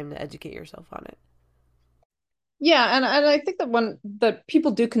take the time to educate yourself on it. Yeah, and I think that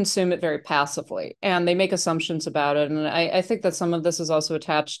people do consume it very passively and they make assumptions about it. And I think that some of this is also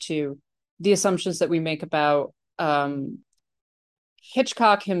attached to the assumptions that we make about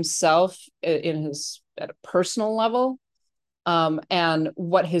Hitchcock himself at a personal level, and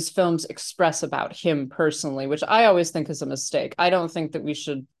what his films express about him personally, which I always think is a mistake. I don't think that we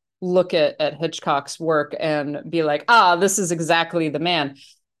should look at Hitchcock's work and be like, this is exactly the man.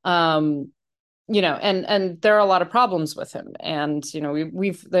 And there are a lot of problems with him. And,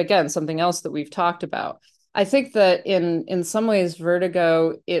 we've again, something else that we've talked about. I think that in some ways,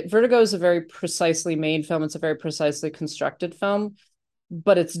 Vertigo is a very precisely made film. It's a very precisely constructed film,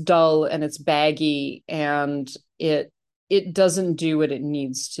 but it's dull and it's baggy and it doesn't do what it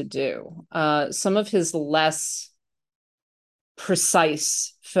needs to do. Some of his less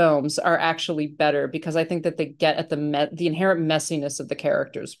precise films are actually better because I think that they get at the inherent messiness of the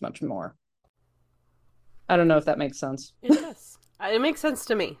characters much more. I don't know if that makes sense. It does. It makes sense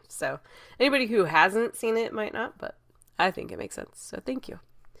to me. So anybody who hasn't seen it might not, but I think it makes sense. So thank you.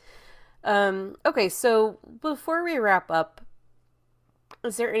 Okay, so before we wrap up,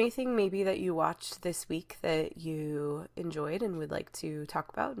 is there anything maybe that you watched this week that you enjoyed and would like to talk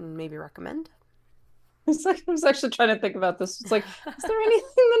about and maybe recommend? I was actually trying to think about this. It's like, is there anything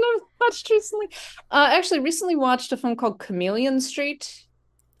that I've watched recently? Actually, recently watched a film called Chameleon Street.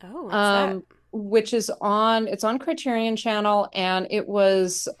 Oh, what's that? Which is on Criterion Channel, and it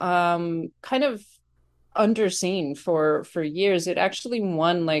was kind of underseen for years. It actually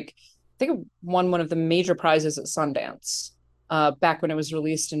won I think it won one of the major prizes at Sundance back when it was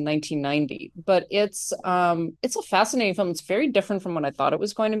released in 1990. But it's a fascinating film. It's very different from what I thought it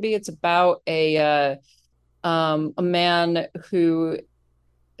was going to be. It's about a man who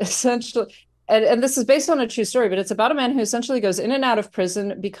essentially, and this is based on a true story, but it's about a man who essentially goes in and out of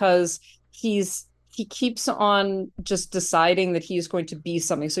prison because he keeps on just deciding that he's going to be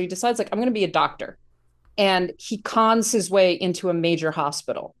something. So he decides, I'm going to be a doctor. And he cons his way into a major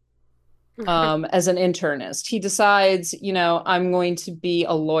hospital as an internist. He decides, I'm going to be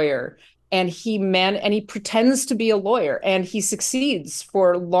a lawyer. And he pretends to be a lawyer, and he succeeds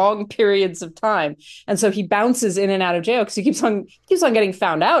for long periods of time. And so he bounces in and out of jail because he keeps on getting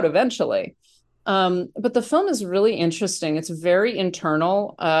found out eventually. But the film is really interesting. It's very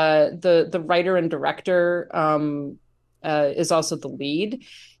internal. The writer and director is also the lead,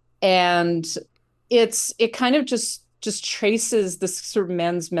 and it kind of just traces this sort of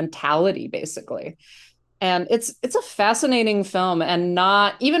man's mentality basically. And it's a fascinating film, and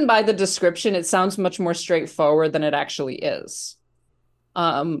not even by the description, it sounds much more straightforward than it actually is.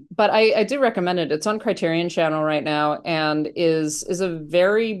 But I do recommend it. It's on Criterion Channel right now, and is a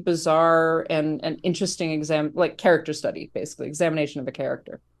very bizarre and interesting character study, basically examination of a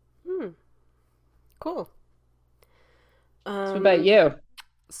character. Cool. So what about you?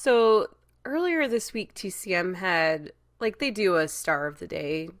 So earlier this week, TCM had they do a star of the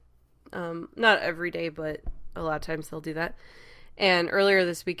day. Not every day, but a lot of times they'll do that. And earlier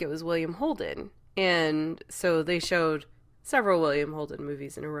this week it was William Holden, and so they showed several William Holden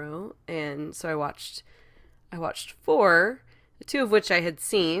movies in a row, and so I watched 4, 2 of which I had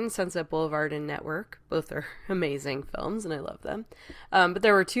seen, Sunset Boulevard and Network. Both are amazing films, and I love them. But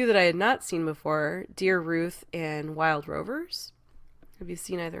there were 2 that I had not seen before, Dear Ruth and Wild Rovers. Have you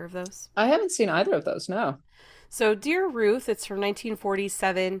seen either of those? I haven't seen either of those, no. So Dear Ruth, it's from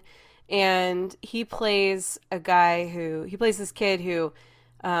 1947, and he plays this kid who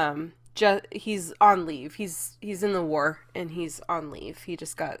he's on leave. He's in the war and he's on leave. He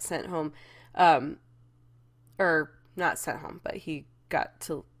just got sent home, or not sent home, but he got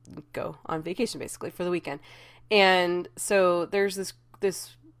to go on vacation basically for the weekend. And so there's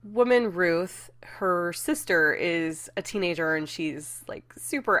this woman, Ruth. Her sister is a teenager, and she's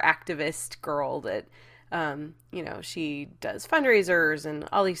super activist girl that she does fundraisers and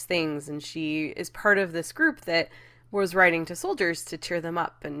all these things, and she is part of this group that was writing to soldiers to cheer them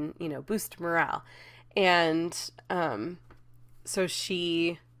up and, boost morale. And so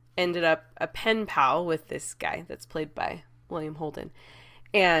she ended up a pen pal with this guy that's played by William Holden.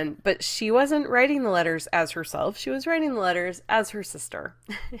 But she wasn't writing the letters as herself. She was writing the letters as her sister.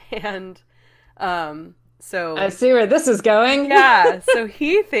 And so I see where this is going. Yeah, so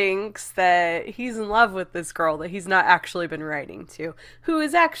he thinks that he's in love with this girl that he's not actually been writing to, who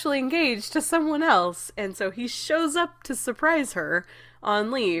is actually engaged to someone else. And so he shows up to surprise her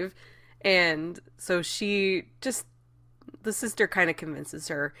on leave. And so she just the sister kind of convinces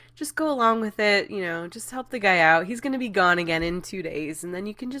her, just go along with it, just help the guy out. He's going to be gone again in 2 days, and then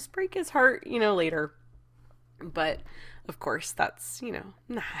you can just break his heart, later. But of course, that's,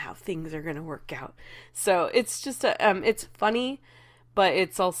 not how things are going to work out. So it's just it's funny, but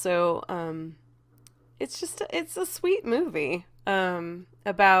it's also, it's a sweet movie,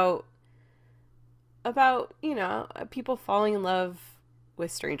 about, people falling in love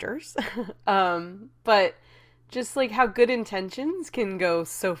with strangers. But just like how good intentions can go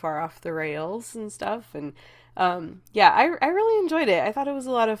so far off the rails and stuff. And, I really enjoyed it. I thought it was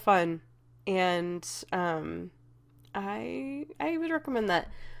a lot of fun. And, I would recommend that.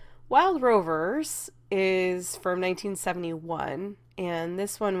 Wild Rovers is from 1971, and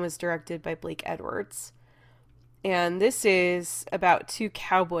this one was directed by Blake Edwards. And this is about two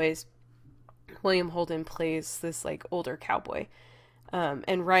cowboys. William Holden plays this like older cowboy,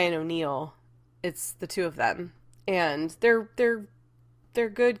 and Ryan O'Neal. It's the two of them, and they're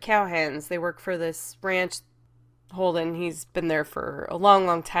good cowhands. They work for this ranch. Holden, he's been there for a long,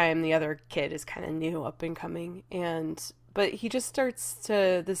 long time. The other kid is kind of new, up and coming, but he just starts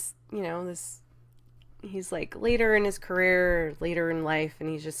to he's like later in his career, later in life, and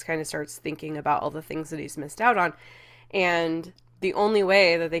he just kind of starts thinking about all the things that he's missed out on. And the only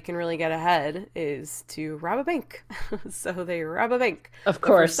way that they can really get ahead is to rob a bank. So they rob a bank. Of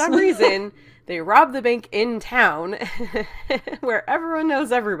course. But for some reason, they rob the bank in town where everyone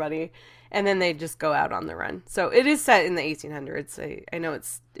knows everybody. And then they just go out on the run. So it is set in the 1800s. I know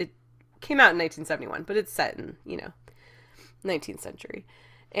it came out in 1971, but it's set in, 19th century.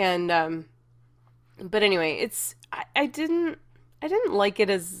 And, but anyway, I didn't like it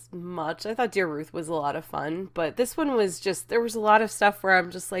as much. I thought Dear Ruth was a lot of fun, but this one was just, there was a lot of stuff where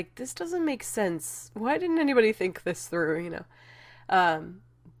I'm just like, this doesn't make sense. Why didn't anybody think this through,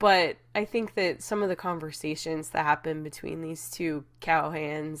 But I think that some of the conversations that happen between these two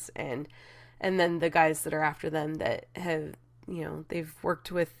cowhands and then the guys that are after them that have, they've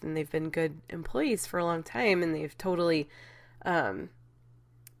worked with and they've been good employees for a long time, and they've totally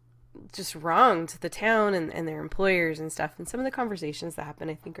just wronged the town and their employers and stuff. And some of the conversations that happen,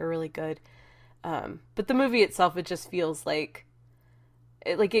 I think, are really good. But the movie itself, it just feels like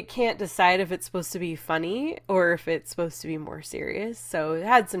it can't decide if it's supposed to be funny or if it's supposed to be more serious. So it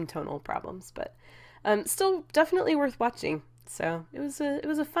had some tonal problems, but still definitely worth watching. So it was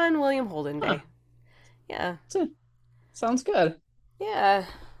a fun William Holden day. Huh. Yeah. Sounds good. Yeah.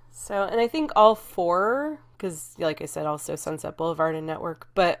 So, and I think all four, because like I said, also Sunset Boulevard and Network,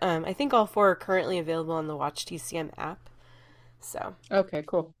 but I think all four are currently available on the Watch TCM app. So. Okay,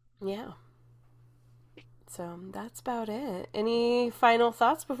 cool. Yeah. So that's about it. Any final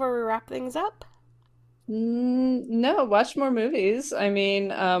thoughts before we wrap things up? No, watch more movies. I mean,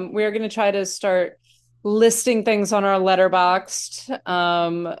 we're going to try to start listing things on our Letterboxd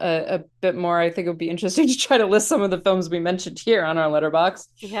a bit more. I think it would be interesting to try to list some of the films we mentioned here on our Letterboxd.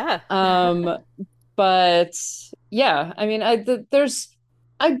 Yeah. But yeah, I mean, I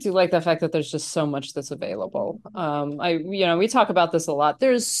do like the fact that there's just so much that's available. We talk about this a lot.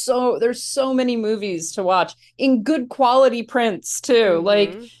 There's so many movies to watch in good quality prints too. Mm-hmm.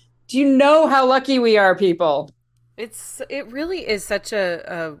 Like, do you know how lucky we are, people? It really is such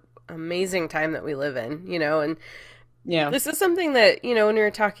a amazing time that we live in, and yeah, this is something that, when we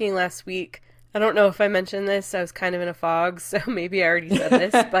were talking last week, I don't know if I mentioned this, I was kind of in a fog, so maybe I already said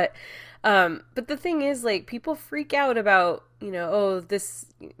this, but the thing is, like, people freak out about, this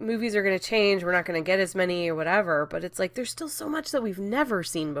movies are going to change, we're not going to get as many or whatever, but it's like, there's still so much that we've never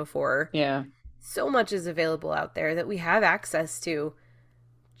seen before. Yeah. So much is available out there that we have access to.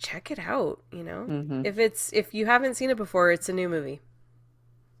 Check it out, Mm-hmm. If you haven't seen it before, it's a new movie.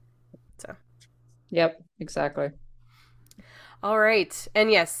 So. Yep, exactly. All right.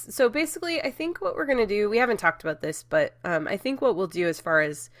 And yes, so basically, I think what we're going to do, we haven't talked about this, but I think what we'll do as far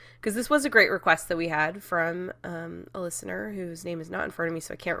as, because this was a great request that we had from a listener whose name is not in front of me,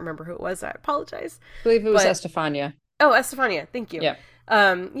 so I can't remember who it was. I apologize. I believe it was Estefania. Oh, Estefania. Thank you.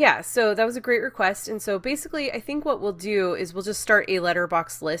 Yeah. So that was a great request. And so basically, I think what we'll do is we'll just start a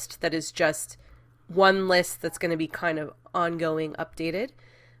letterbox list that is just one list that's going to be kind of ongoing, updated,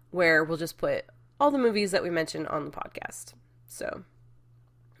 where we'll just put all the movies that we mentioned on the podcast. So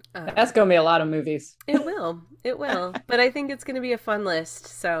that's going to be a lot of movies. It will. But I think it's going to be a fun list.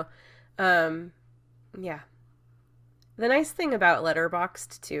 So, yeah. The nice thing about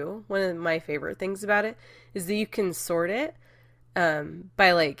Letterboxd too, one of my favorite things about it, is that you can sort it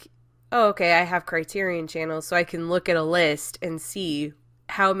by like, oh, okay, I have Criterion channels, so I can look at a list and see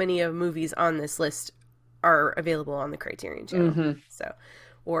how many of movies on this list are available on the Criterion channel. Mm-hmm. So,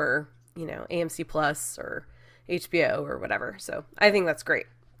 or, AMC Plus or HBO or whatever. So I think that's great.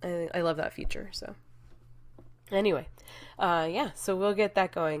 I love that feature. So anyway, so we'll get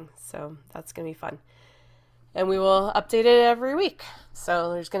that going. So that's going to be fun. And we will update it every week.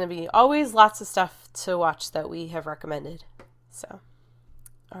 So there's going to be always lots of stuff to watch that we have recommended. So,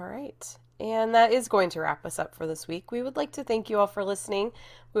 all right. And that is going to wrap us up for this week. We would like to thank you all for listening.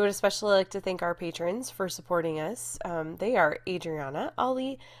 We would especially like to thank our patrons for supporting us. They are Adriana,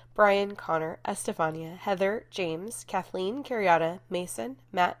 Ollie, Brian, Connor, Estefania, Heather, James, Kathleen, Carriata, Mason,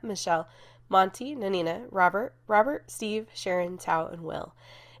 Matt, Michelle, Monty, Nanina, Robert, Steve, Sharon, Tao, and Will.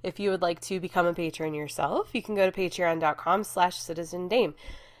 If you would like to become a patron yourself, you can go to patreon.com/citizendame.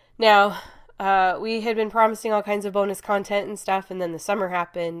 Now, we had been promising all kinds of bonus content and stuff, and then the summer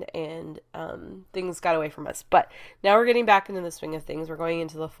happened, and things got away from us. But now we're getting back into the swing of things. We're going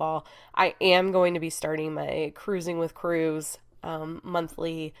into the fall. I am going to be starting my Cruising with Cruise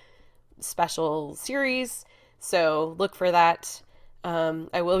monthly special series, so look for that.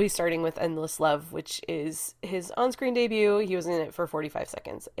 I will be starting with Endless Love, which is his on-screen debut. He was in it for 45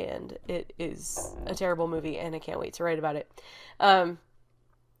 seconds, and it is a terrible movie, and I can't wait to write about it.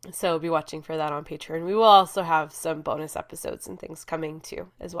 So be watching for that on Patreon. We will also have some bonus episodes and things coming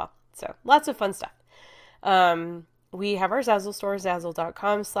too as well. So lots of fun stuff. We have our Zazzle store,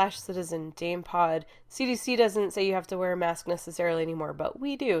 zazzle.com/citizendamepod. CDC doesn't say you have to wear a mask necessarily anymore, but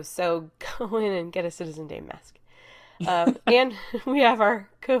we do. So go in and get a Citizen Dame mask. And we have our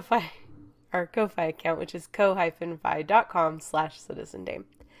Ko-Fi account, which is ko-fi.com/citizendame.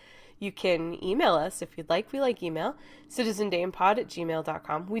 You can email us if you'd like. We like email.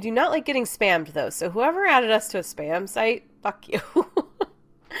 citizendamepod@gmail.com. We do not like getting spammed, though. So whoever added us to a spam site, fuck you.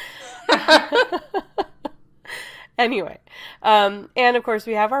 Anyway. And, of course,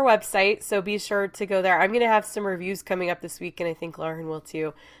 we have our website. So be sure to go there. I'm going to have some reviews coming up this week, and I think Lauren will,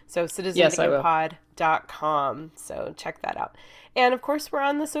 too. So citizendamepod.com. So check that out. And, of course, we're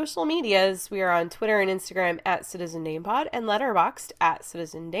on the social medias. We are on Twitter and Instagram @CitizenDamePod and Letterboxd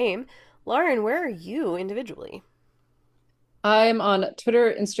 @CitizenDame. Lauren, where are you individually? I'm on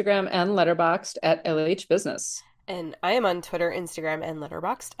Twitter, Instagram, and Letterboxd @LHBusiness. And I am on Twitter, Instagram, and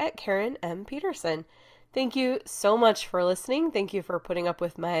Letterboxd @Karen M. Peterson. Thank you so much for listening. Thank you for putting up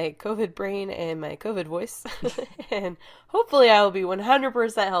with my COVID brain and my COVID voice. And hopefully I will be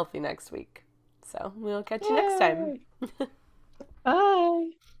 100% healthy next week. So we'll catch you next time.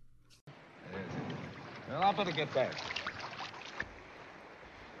 Bye. Well, I better get back.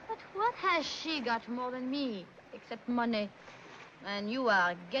 But what has she got more than me, except money? And you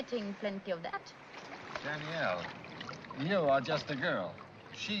are getting plenty of that. Danielle, you are just a girl.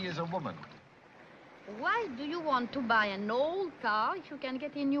 She is a woman. Why do you want to buy an old car if you can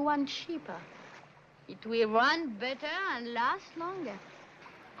get a new one cheaper? It will run better and last longer.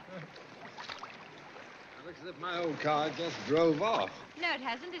 It looks as if my old car just drove off. No, it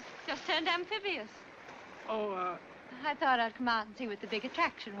hasn't. It's just turned amphibious. Oh, I thought I'd come out and see what the big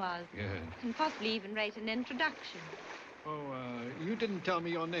attraction was. Good. And possibly even rate an introduction. You didn't tell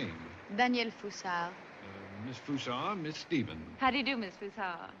me your name. Danielle Foussard. Miss Foussard, Miss Stevens. How do you do, Miss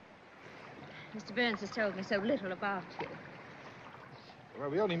Foussard? Mr. Burns has told me so little about you. Well,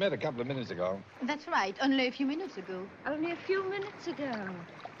 we only met a couple of minutes ago. That's right, only a few minutes ago. Only a few minutes ago.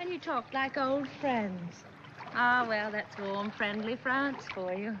 And you talked like old friends. Ah, well, that's warm, friendly France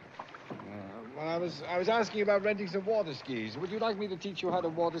for you. Well, I was asking about renting some water skis. Would you like me to teach you how to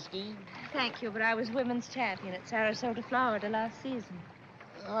water ski? Thank you, but I was women's champion at Sarasota, Florida last season.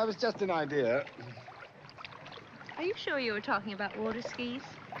 It was just an idea. Are you sure you were talking about water skis?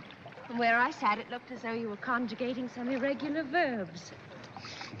 From where I sat, it looked as though you were conjugating some irregular verbs.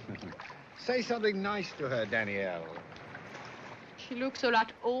 Say something nice to her, Danielle. She looks a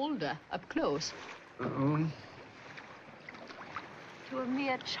lot older up close. Uh-oh. To a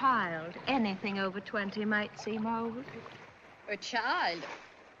mere child, anything over 20 might seem old. A child?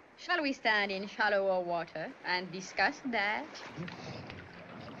 Shall we stand in shallower water and discuss that?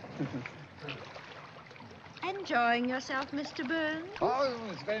 Enjoying yourself, Mr. Burns? Oh,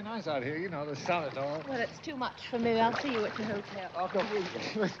 it's very nice out here. You know, the sun and all. Well, it's too much for me. I'll see you at the hotel. Oh, come with.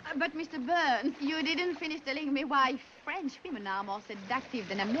 But, Mr. Burns, you didn't finish telling me why French women are more seductive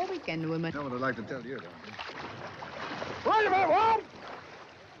than American women. I would like to tell you, though.